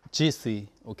system, GC,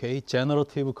 okay,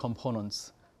 generative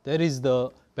components. That is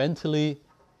the Bentley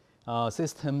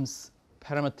systems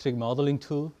parametric modeling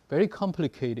tool, very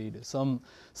complicated, some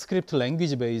script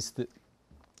language based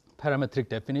parametric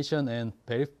definition, and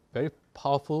very, very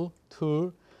powerful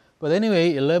tool. But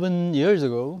anyway, 11 years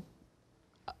ago,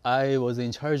 I was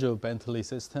in charge of Bentley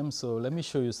system, so let me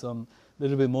show you some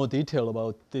little bit more detail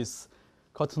about this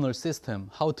curtain wall system,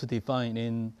 how to define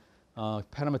in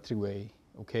parametric way.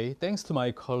 Okay, thanks to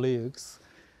my colleagues,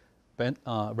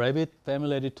 Revit,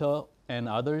 Family Editor, and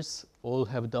others all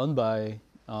have done by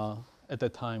at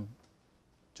that time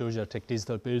Georgia Tech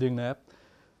Digital Building Lab.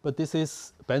 But this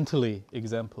is Bentley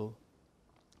example.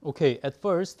 Okay, at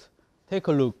first, take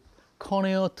a look.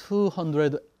 Cornell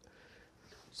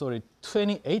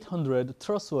 2800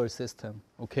 truss wall system.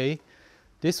 Okay,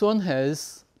 this one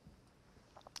has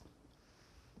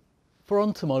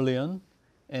front mullion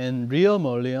and rear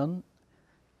mullion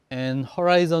and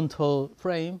horizontal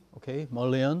frame, okay,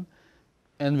 mullion,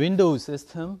 and window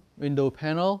system, window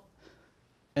panel,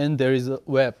 and there is a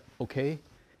web, okay,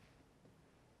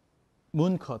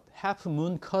 moon cut, half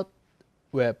moon cut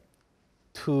web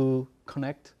to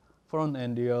connect front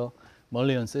and rear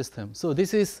mullion system. So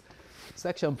this is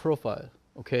section profile,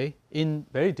 okay, in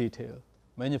very detail,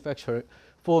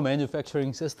 for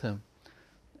manufacturing system,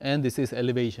 and this is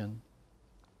elevation.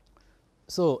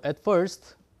 So at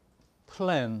first,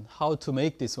 plan how to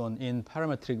make this one in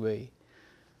parametric way.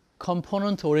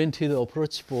 Component-oriented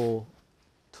approach for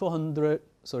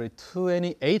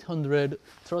 2800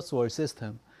 truss wall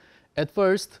system. At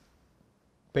first,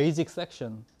 basic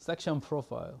section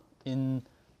profile in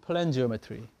plan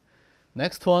geometry.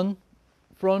 Next one,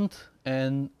 front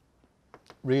and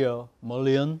rear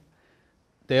mullion,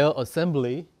 their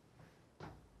assembly,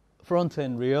 front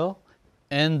and rear,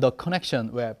 and the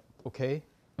connection web, okay,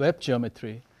 web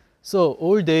geometry. So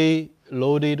all they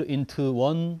loaded into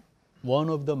one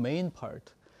of the main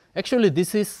part. Actually,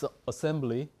 this is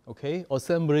assembly, okay,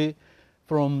 assembly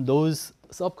from those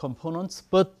subcomponents,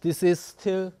 but this is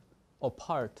still a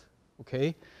part,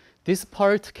 okay. This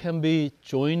part can be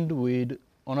joined with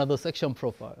another section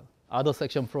profile, other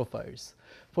section profiles.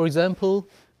 For example,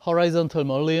 horizontal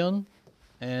mullion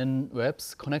and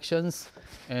webs, connections,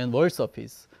 and wall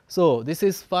surface. So this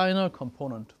is final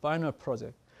component, final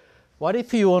project. What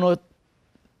if you want to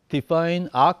define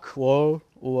arc wall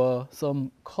or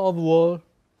some curve wall,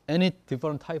 any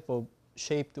different type of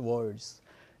shaped walls?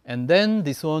 And then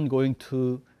this one going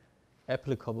to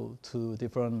applicable to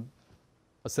different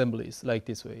assemblies like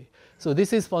this way. So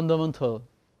this is fundamental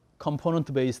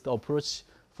component-based approach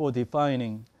for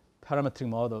defining parametric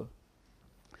model.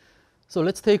 So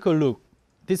let's take a look.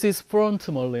 This is front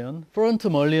mullion. Front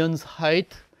mullion's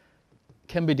height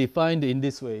can be defined in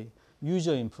this way,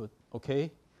 user input, okay?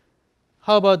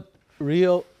 How about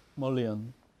rear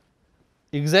mullion?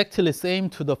 Exactly same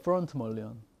to the front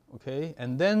mullion, okay?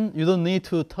 And then you don't need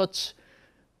to touch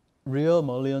rear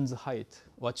mullion's height.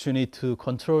 What you need to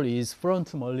control is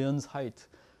front mullion's height,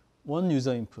 one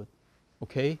user input,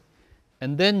 okay?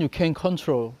 And then you can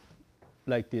control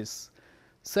like this.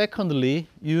 Secondly,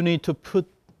 you need to put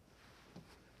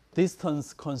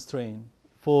distance constraint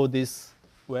for this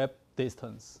web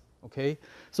distance, okay?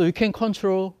 So you can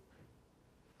control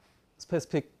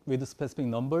with specific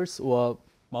numbers or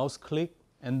mouse click,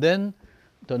 and then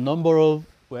the number of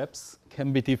webs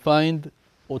can be defined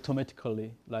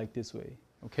automatically like this way,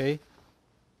 okay?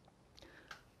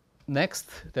 next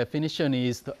definition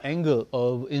is the angle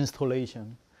of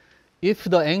installation. If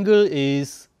the angle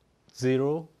is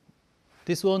 0,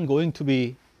 this one going to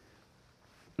be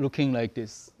looking like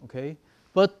this, okay?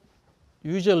 But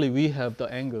usually we have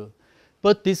the angle.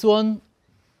 But this one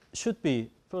should be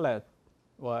flat.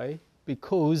 Why?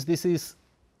 Because this is,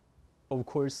 of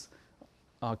course,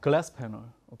 a glass panel,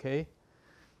 okay?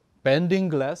 Bending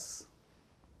glass,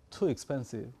 too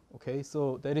expensive, okay?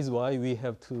 So that is why we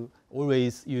have to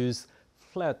always use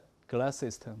flat glass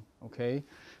system, okay?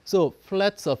 So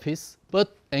flat surface,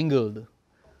 but angled.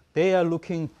 They are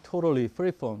looking totally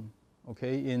freeform,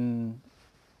 okay, in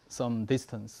some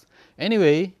distance.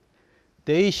 Anyway,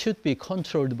 they should be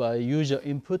controlled by user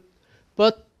input,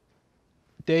 but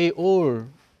they all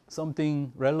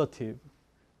something relative.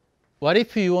 What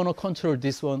if you want to control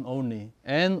this one only,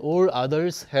 and all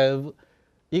others have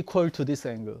equal to this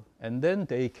angle, and then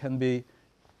they can be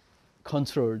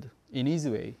controlled in easy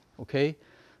way, okay?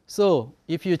 So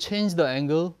if you change the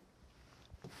angle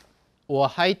or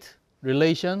height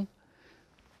relation,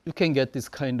 you can get this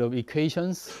kind of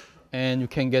equations, and you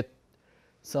can get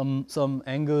some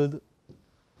angled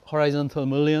horizontal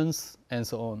mullions and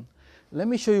so on. Let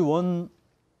me show you one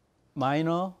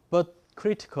minor but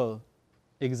critical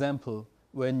example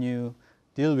when you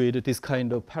deal with this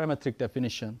kind of parametric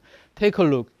definition. Take a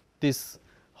look, this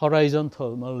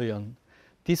horizontal mullion.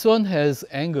 This one has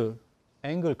angle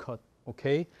cut,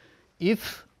 okay?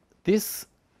 If this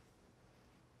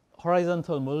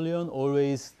horizontal mullion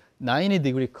always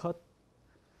 90-degree cut,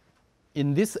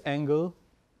 in this angle,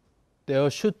 there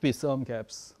should be some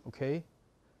gaps, okay?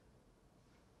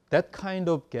 That kind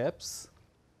of gaps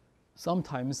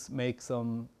sometimes make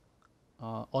some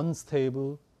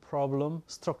unstable problem,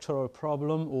 structural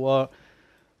problem, or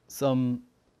some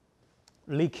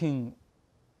leaking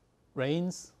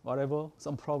rains, whatever,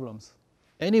 some problems.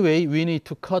 Anyway, we need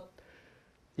to cut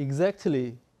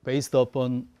exactly based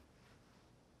upon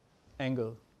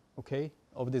angle, okay,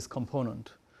 of this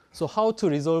component. So how to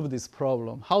resolve this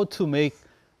problem? How to make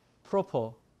proper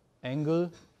angle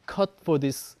cut for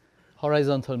this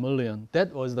horizontal mullion?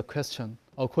 That was the question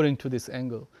according to this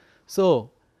angle. So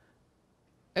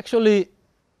actually,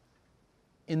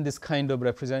 in this kind of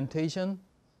representation,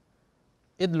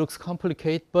 it looks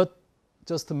complicated, but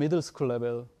just a middle school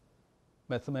level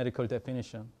mathematical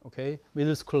definition, okay?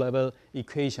 Middle school level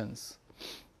equations.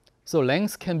 So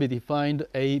length can be defined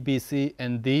A, B, C,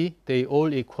 and D. They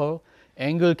all equal.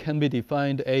 Angle can be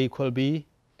defined A equal B,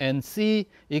 and C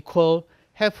equal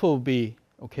half of B,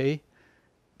 okay?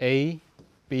 A,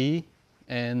 B,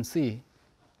 and C.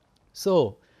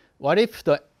 So what if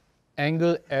the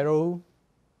angle arrow,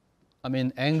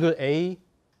 angle A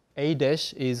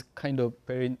dash is kind of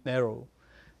very narrow.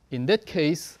 In that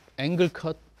case, angle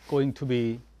cut going to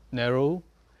be narrow.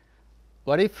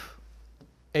 What if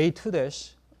A2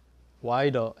 dash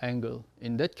wider angle?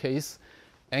 In that case,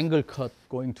 angle cut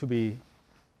going to be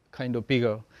kind of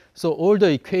bigger. So all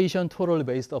the equation totally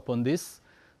based upon this.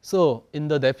 So in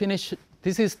the definition,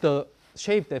 this is the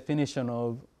shape definition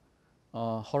of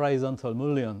horizontal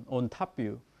mullion on top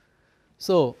view.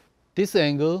 So this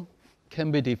angle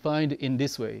can be defined in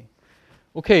this way.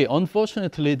 Okay,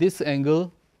 unfortunately, this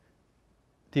angle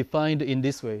defined in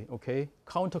this way, okay,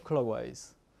 counterclockwise.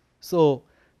 So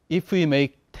if we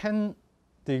make 10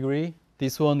 degree,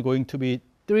 this one going to be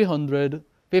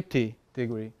 350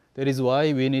 degree. That is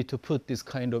why we need to put this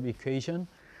kind of equation.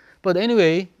 But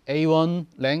anyway, A1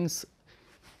 length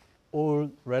all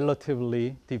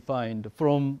relatively defined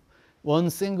from one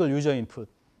single user input,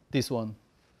 this one,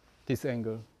 this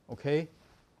angle, okay?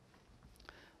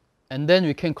 And then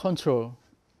we can control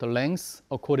the length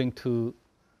according to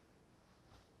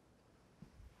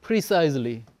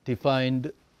precisely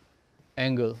defined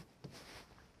angle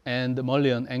and the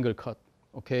mullion angle cut,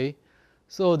 okay?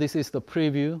 So this is the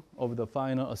preview of the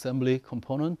final assembly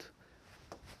component,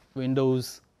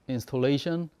 Windows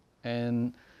installation,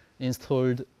 and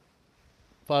installed,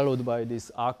 followed by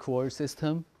this arc wall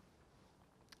system.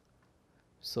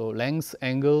 So length,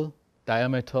 angle,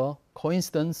 diameter,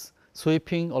 coincidence,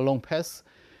 sweeping along path,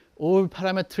 all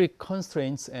parametric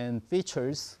constraints and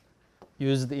features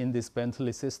used in this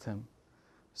Bentley system.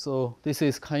 So this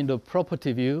is kind of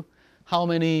property view. How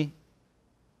many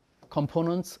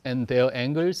components and their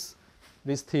angles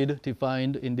listed,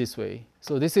 defined in this way.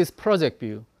 So this is project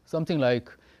view, something like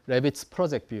Revit's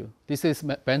project view. This is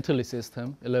Bentley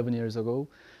system 11 years ago,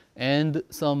 and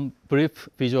some brief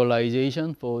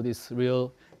visualization for this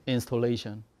real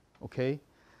installation, okay?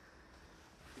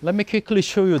 Let me quickly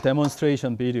show you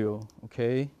demonstration video,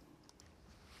 okay?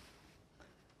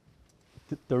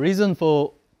 The reason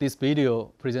for this video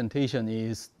presentation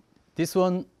is this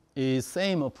one is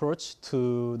same approach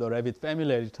to the Revit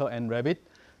family editor and Revit,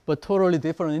 but totally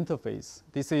different interface.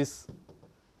 This is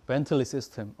Bentley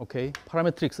system, okay?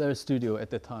 Parametric Cell Studio at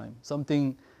the time,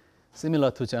 something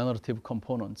similar to generative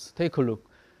components. Take a look.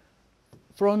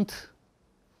 Front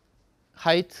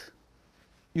height,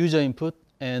 user input,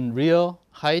 and rear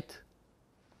height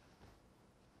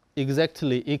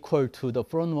exactly equal to the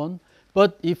front one.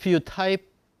 But if you type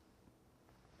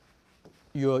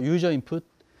your user input,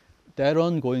 that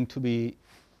one going to be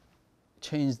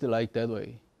changed like that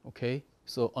way, okay?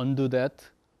 So undo that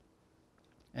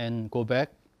and go back,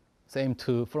 same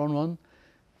to front one.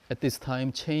 At this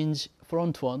time, change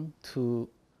front one to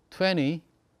 20,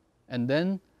 and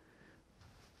then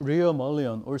rear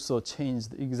mullion also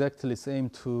changed exactly same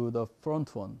to the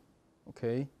front one,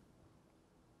 okay?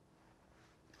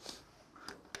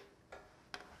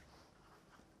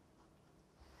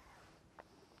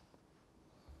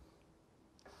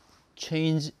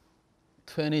 Change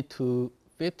 20 to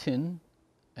 15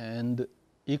 and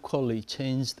equally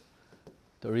changed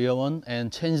the rear one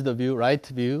and change the view, right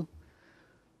view.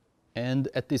 And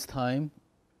at this time,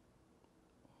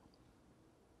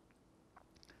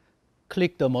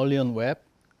 click the mullion web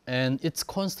and it's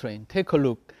constrained. Take a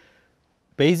look.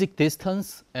 Basic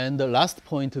distance and the last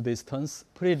point distance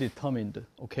predetermined,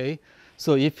 okay?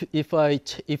 So if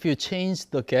you change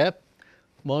the gap,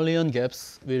 mullion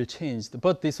gaps will change,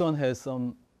 but this one has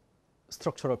some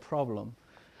structural problem.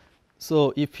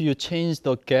 So if you change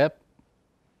the gap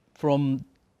from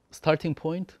starting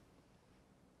point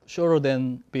shorter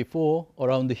than before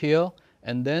around here,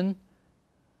 and then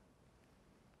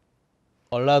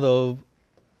a lot of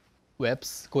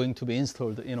webs going to be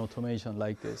installed in automation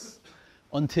like this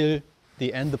until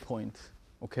the end point,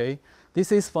 okay?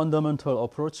 This is fundamental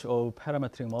approach of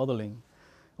parametric modeling.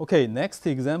 Okay, next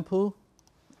example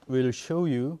will show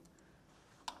you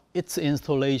its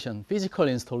installation, physical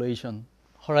installation,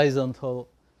 horizontal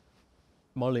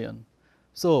mullion.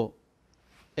 So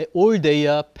all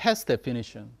data path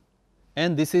definition,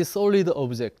 and this is solid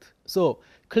object. So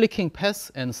clicking path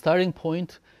and starting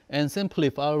point and simply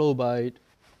follow by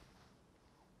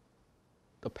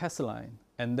the path line.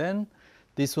 And then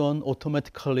this one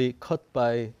automatically cut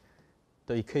by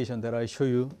the equation that I show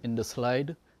you in the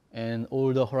slide, and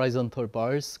all the horizontal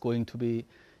bars going to be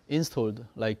installed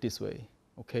like this way,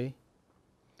 okay?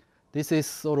 This is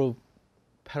sort of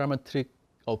parametric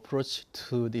approach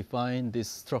to define this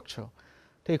structure.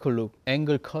 Take a look,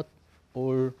 angle cut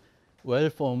all well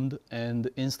formed and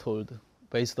installed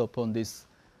based upon this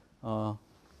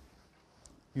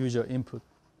user input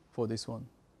for this one.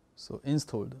 So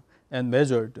installed and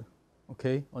measured,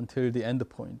 okay, until the end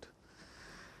point.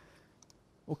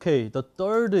 Okay, the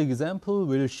third example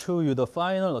will show you the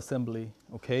final assembly,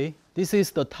 okay? This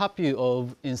is the top view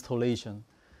of installation.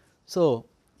 So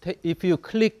if you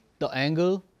click the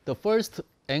angle, the first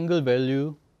angle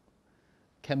value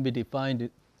can be defined.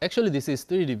 Actually, this is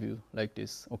 3D view like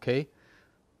this, okay?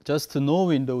 Just no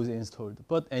windows installed.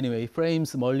 But anyway,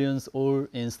 frames, mullions all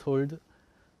installed.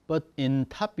 But in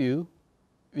top view,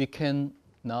 we can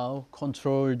now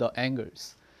control the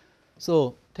angles.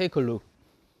 So take a look.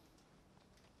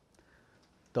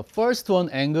 The first one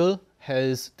angle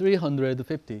has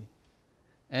 350,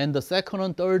 and the second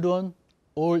and third one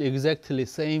all exactly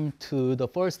same to the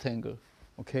first angle,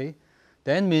 okay?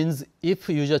 That means if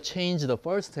you just change the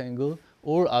first angle,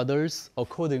 all others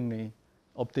accordingly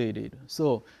updated.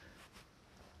 So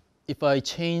if I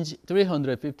change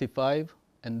 355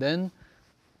 and then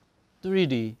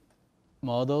 3D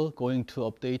model going to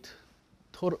update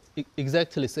total,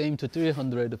 exactly same to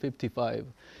 355,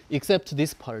 except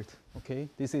this part, okay?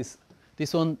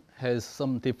 This one has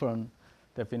some different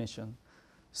definition.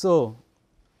 So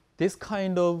this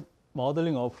kind of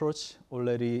modeling approach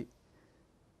already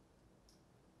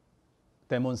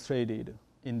demonstrated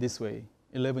in this way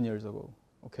 11 years ago,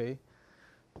 okay?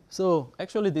 So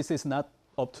actually this is not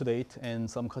up to date and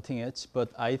some cutting edge, but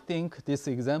I think this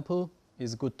example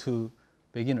is good to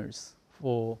beginners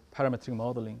for parametric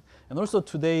modeling. And also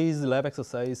today's lab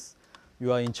exercise,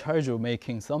 you are in charge of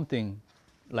making something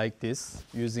like this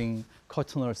using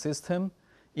Cottoner system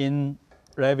in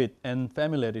Revit and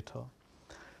Family Editor.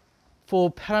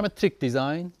 For parametric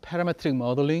design, parametric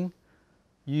modeling,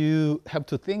 you have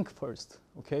to think first,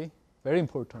 okay? Very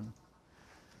important.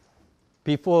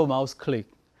 Before mouse click,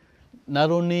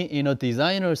 not only in a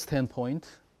designer standpoint,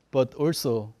 but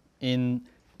also in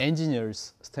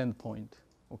engineer's standpoint,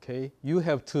 okay? You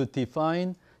have to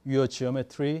define your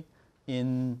geometry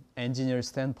in engineer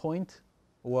standpoint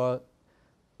or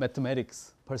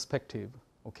mathematics perspective,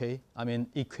 okay? I mean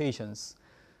equations.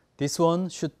 This one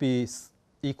should be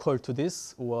equal to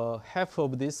this, or half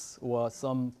of this, or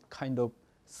some kind of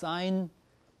sine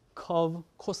curve,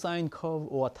 cosine curve,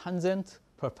 or tangent,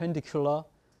 perpendicular,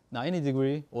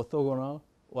 90-degree, orthogonal,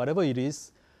 whatever it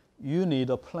is, you need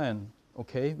a plan.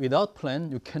 Okay? Without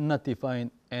plan, you cannot define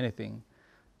anything.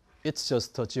 It's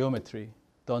just a geometry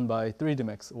done by 3D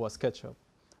Max or SketchUp.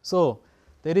 So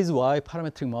that is why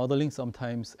parametric modeling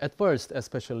sometimes, at first,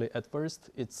 especially at first,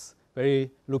 it's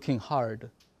very looking hard,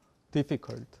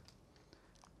 difficult.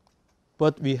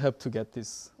 But we have to get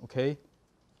this, okay?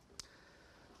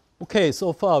 Okay,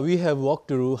 so far we have walked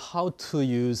through how to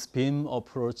use BIM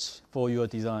approach for your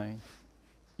design.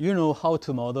 You know how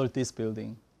to model this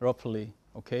building, roughly,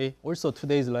 okay? Also,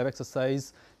 today's lab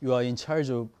exercise, you are in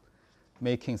charge of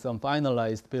making some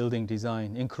finalized building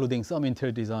design, including some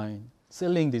interior design,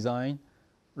 ceiling design,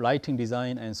 lighting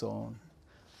design, and so on.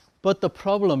 But the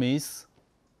problem is,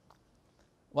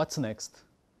 what's next?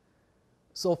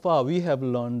 So far, we have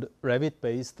learned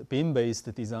Revit-based,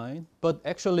 BIM-based design, but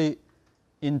actually,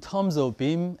 in terms of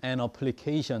BIM and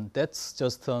application, that's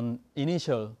just an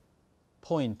initial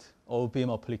point of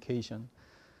BIM application.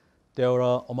 There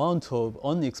are amount of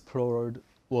unexplored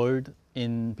world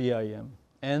in BIM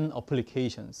and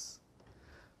applications.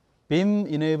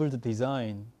 BIM-enabled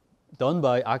design done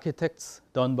by architects,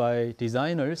 done by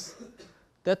designers,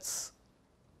 that's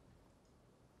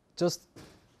just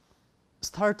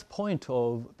start point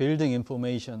of building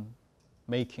information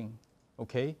making,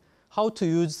 okay? How to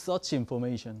use such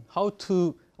information, how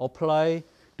to apply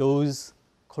those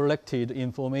collected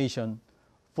information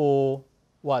for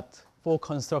what? For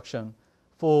construction,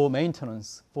 for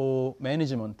maintenance, for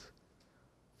management,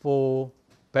 for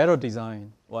better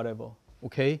design, whatever,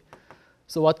 okay?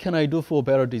 So what can I do for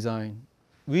better design?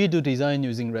 We do design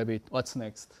using Revit. What's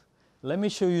next? Let me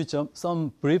show you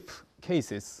some brief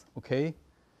cases, okay?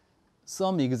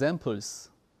 Some examples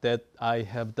that I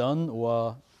have done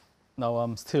or now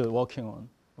I'm still working on,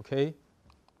 okay?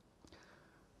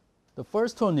 The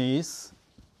first one is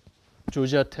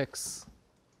Georgia Tech's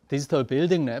digital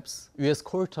building labs, US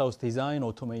courthouse design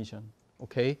automation,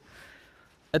 okay?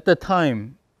 At the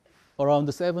time, around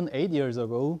 7-8 years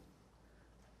ago,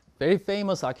 very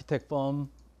famous architect firm,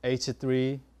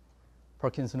 H3,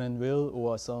 Parkinson and Will,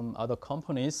 or some other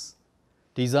companies,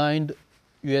 designed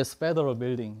US federal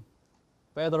building,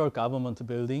 federal government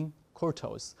building,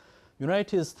 courthouse.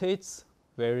 United States,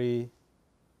 very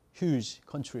huge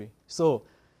country. So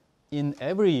in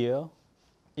every year,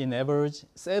 in average,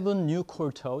 7 new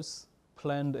courthouses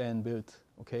planned and built,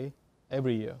 okay,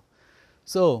 every year.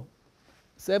 So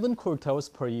 7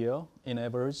 courthouses per year in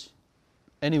average.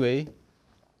 Anyway,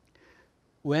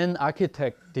 when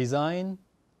architect design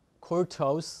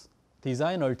courthouse,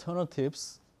 design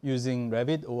alternatives using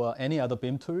Revit or any other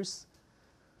BIM tools,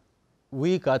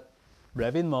 we got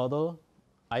Revit model,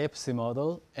 IFC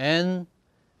model, and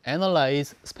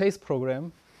analyze space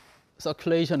program,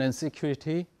 circulation and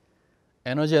security,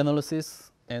 energy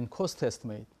analysis, and cost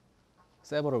estimate,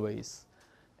 several ways.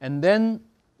 And then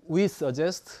we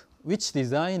suggest which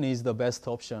design is the best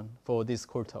option for this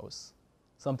courthouse,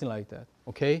 something like that,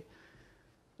 okay?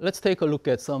 Let's take a look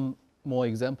at some more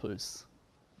examples.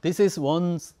 This is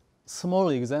one small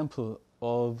example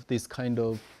of this kind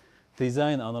of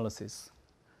design analysis.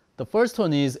 The first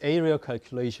one is area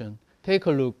calculation. Take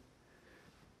a look.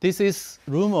 This is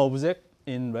room object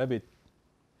in Revit.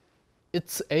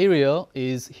 Its area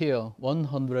is here,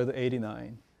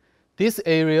 189. This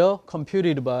area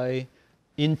computed by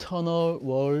internal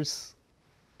walls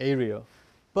area.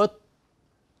 But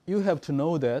you have to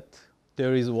know that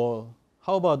there is wall.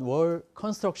 How about wall,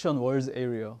 construction walls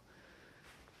area?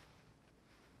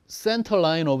 Center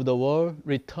line of the wall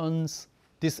returns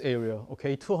this area,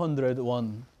 okay,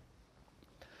 201.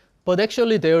 But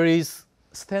actually there is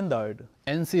standard,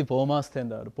 NC BOMA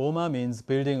standard. BOMA means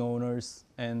Building Owners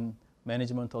and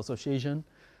Management Association.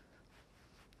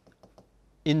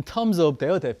 In terms of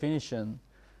their definition,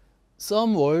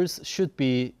 some walls should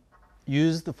be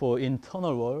used for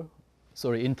internal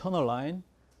line,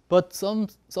 but some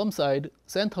side,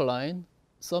 center line,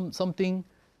 something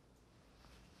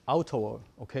outer wall,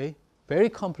 okay? Very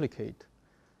complicated,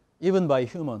 even by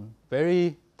human,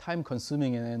 very time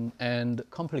consuming and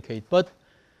complicated. But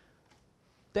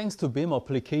thanks to BIM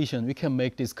application, we can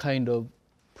make this kind of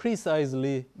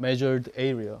precisely measured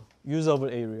area, usable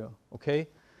area, okay?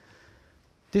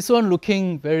 This one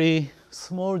looking very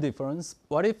small difference.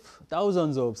 What if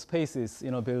thousands of spaces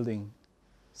in a building,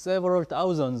 several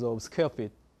thousands of square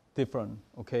feet different,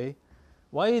 okay?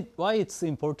 Why it's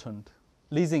important?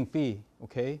 Leasing fee,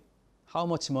 okay? How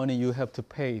much money you have to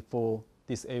pay for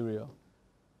this area?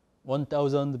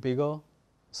 1,000 bigger,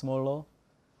 smaller?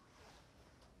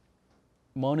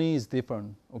 money is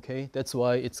different, okay? That's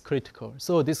why it's critical.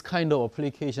 So this kind of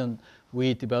application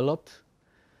we developed.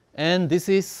 And this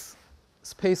is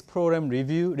Space Program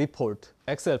Review Report,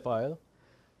 Excel file.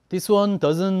 This one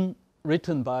doesn't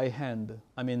written by hand.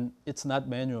 I mean, it's not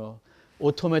manual.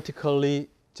 Automatically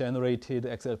generated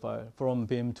Excel file from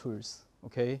BIM tools,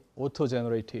 okay?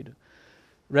 Auto-generated.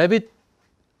 Revit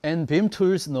and BIM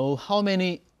tools know how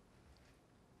many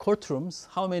courtrooms,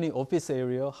 how many office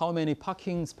area, how many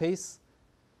parking space,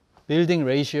 building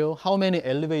ratio, how many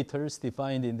elevators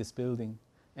defined in this building,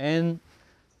 and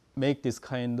make this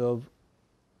kind of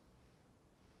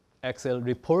Excel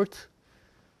report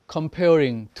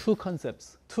comparing two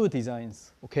concepts, two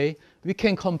designs, okay? We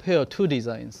can compare two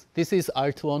designs. This is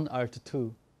Art1,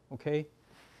 Art2, okay?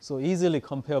 So easily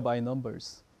compare by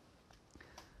numbers.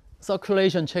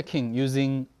 Circulation checking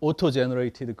using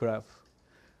auto-generated graph.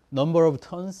 Number of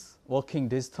tons, working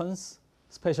distance,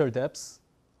 spatial depths,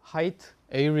 height,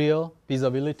 area,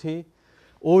 visibility,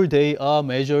 all they are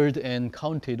measured and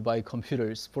counted by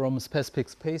computers from specific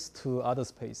space to other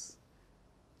space.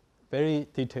 Very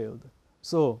detailed.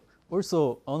 So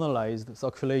also analyzed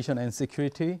circulation and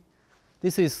security.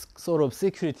 This is sort of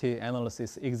security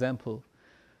analysis example.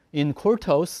 In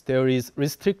courthouse, there is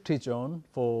restricted zone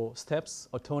for steps,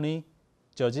 attorney,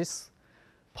 judges,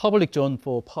 public zone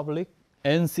for public,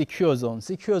 and secure zone.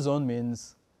 Secure zone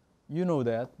means, you know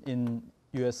that in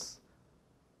US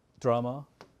drama,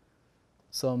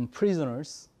 some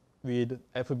prisoners with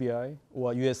FBI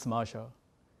or US Marshal,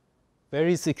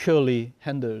 very securely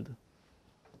handled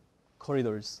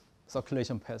corridors,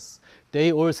 circulation paths.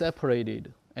 They all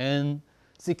separated and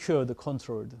secured,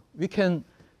 controlled. We can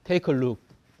take a look.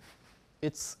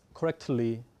 It's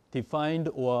correctly defined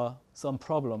or some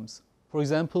problems. For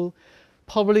example,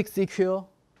 public secure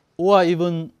or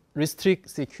even restrict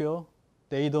secure,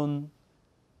 they don't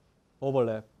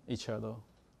overlap each other.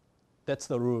 That's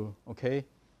the rule, okay?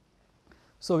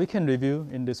 So we can review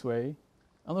in this way.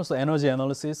 And also energy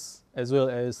analysis, as well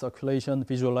as circulation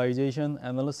visualization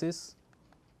analysis.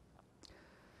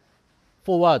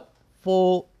 For what?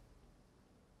 For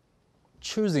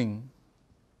choosing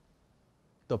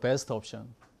the best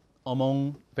option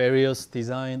among various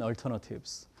design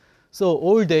alternatives. So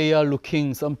all they are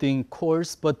looking something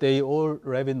coarse, but they all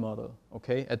Revit model,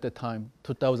 okay, at the time,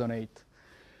 2008.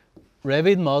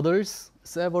 Revit models,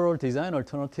 several design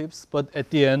alternatives, but at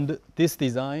the end, this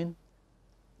design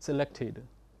selected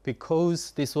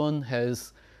because this one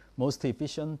has most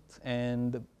efficient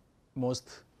and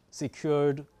most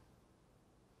secured,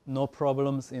 no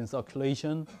problems in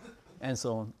circulation, and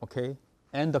so on, okay?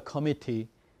 And the committee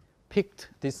picked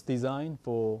this design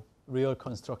for real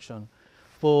construction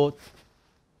for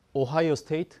Ohio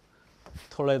State,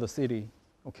 Toledo City,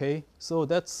 okay? So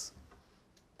that's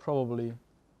probably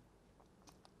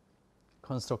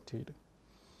constructed.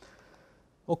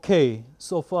 Okay,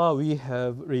 so far we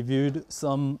have reviewed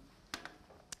some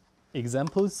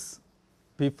examples.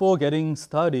 Before getting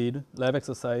started lab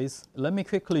exercise, let me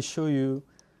quickly show you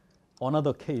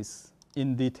another case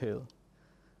in detail.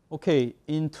 Okay,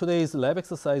 in today's lab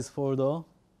exercise folder,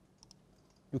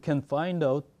 you can find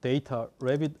out data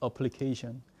Revit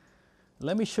application.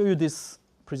 Let me show you this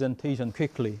presentation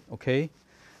quickly, okay?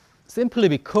 Simply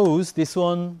because this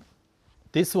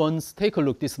one's, take a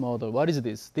look, this model. What is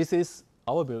this? This is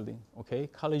our building, okay?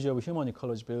 College of Human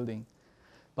Ecology building.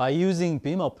 By using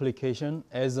BIM application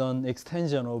as an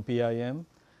extension of BIM,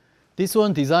 this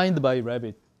one designed by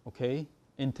Revit, okay?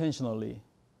 Intentionally.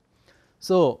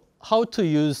 So how to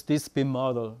use this BIM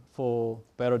model for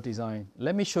better design?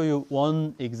 Let me show you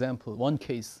one example, one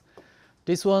case.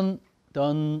 This one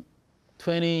done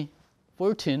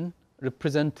 2014,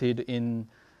 represented in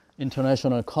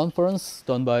international conference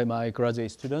done by my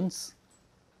graduate students.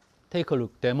 Take a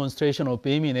look, demonstration of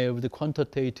BIM-enabled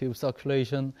quantitative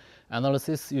circulation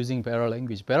analysis using Vera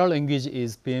language. Vera language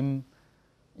is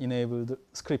BIM-enabled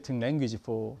scripting language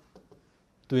for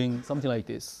doing something like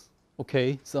this.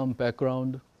 Okay, some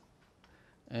background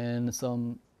and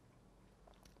some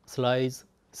slides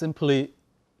simply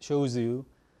shows you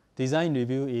design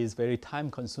review is very time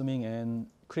consuming and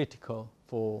critical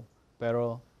for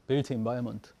better built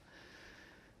environment.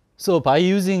 So by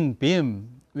using BIM,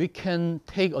 we can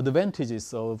take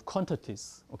advantages of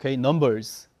quantities, okay,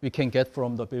 numbers we can get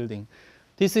from the building.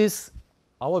 This is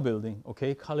our building,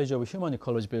 okay, College of Human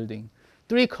Ecology building.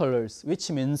 3 colors,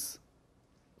 which means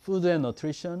food and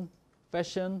nutrition,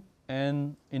 fashion,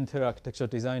 and interior architecture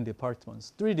design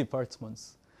departments, 3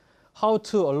 departments. How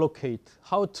to allocate,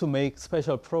 how to make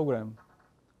special program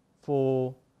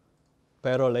for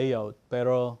better layout,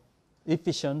 better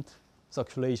efficient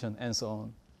circulation, and so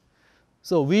on.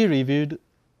 So we reviewed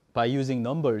by using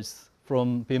numbers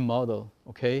from BIM model,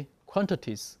 okay?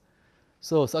 Quantities.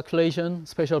 So circulation,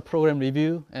 special program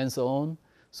review, and so on.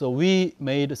 So we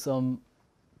made some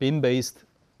BIM-based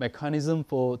mechanism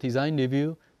for design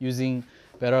review using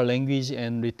better language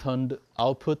and returned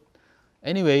output.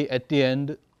 Anyway, at the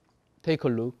end, take a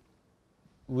look.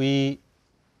 We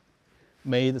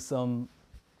made some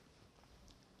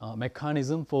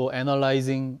mechanism for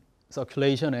analyzing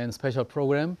circulation and special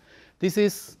program. This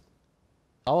is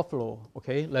our flow,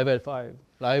 okay, level 5,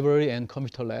 library and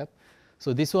computer lab.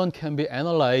 So this one can be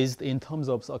analyzed in terms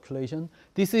of circulation.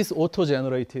 This is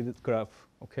auto-generated graph,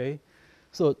 okay?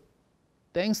 So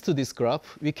thanks to this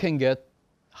graph, we can get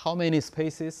how many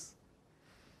spaces,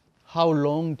 how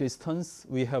long distance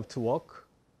we have to walk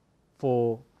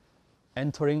for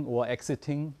entering or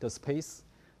exiting the space,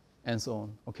 and so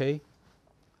on, okay?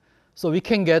 So we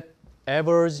can get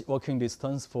average walking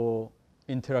distance for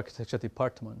interior architecture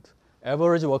department,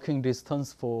 average walking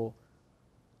distance for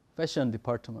fashion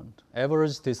department,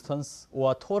 average distance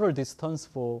or total distance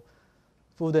for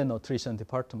food and nutrition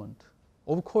department.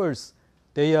 Of course,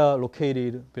 they are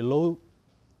located below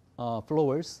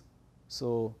floors,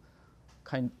 so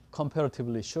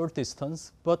comparatively short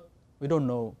distance, but we don't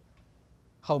know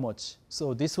how much.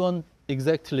 So this one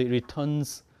exactly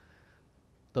returns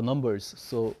the numbers.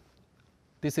 So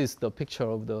this is the picture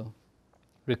of the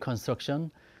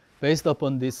reconstruction. Based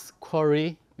upon this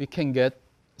query, we can get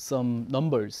some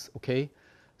numbers, okay?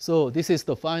 So this is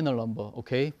the final number,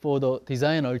 okay? For the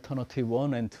design alternative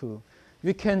 1 and 2.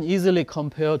 We can easily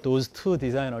compare those two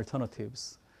design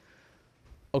alternatives.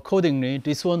 Accordingly,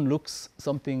 this one looks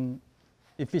something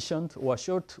efficient or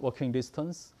short walking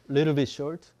distance, a little bit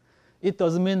short. It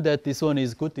doesn't mean that this one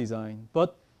is good design,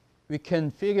 but we can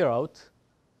figure out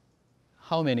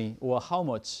how many or how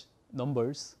much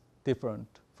numbers different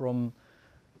from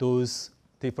those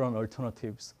different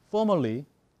alternatives. Formally,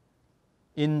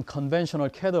 in conventional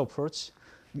CAD approach,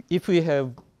 if we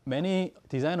have many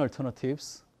design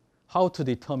alternatives, how to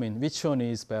determine which one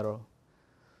is better?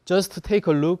 Just to take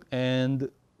a look, and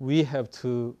we have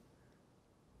to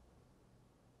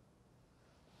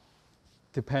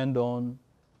depend on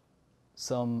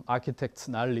some architect's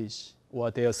knowledge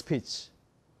or their speech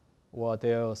or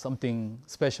their something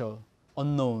special,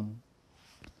 unknown,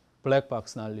 black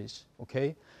box knowledge,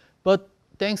 okay? But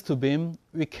thanks to BIM,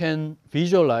 we can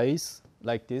visualize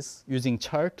like this using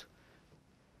chart,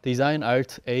 design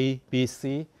alt A, B,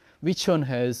 C, which one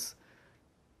has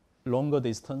longer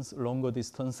distance,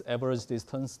 average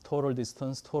distance,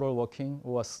 total walking,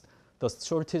 or the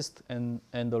shortest and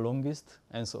the longest,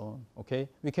 and so on, okay?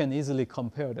 We can easily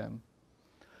compare them.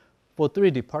 For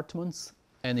 3 departments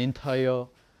and entire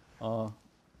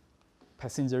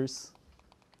passengers,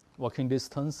 walking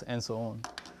distance, and so on.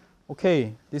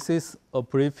 Okay, this is a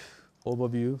brief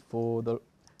overview for the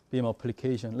BIM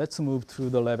application. Let's move to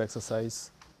the lab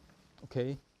exercise,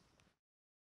 okay?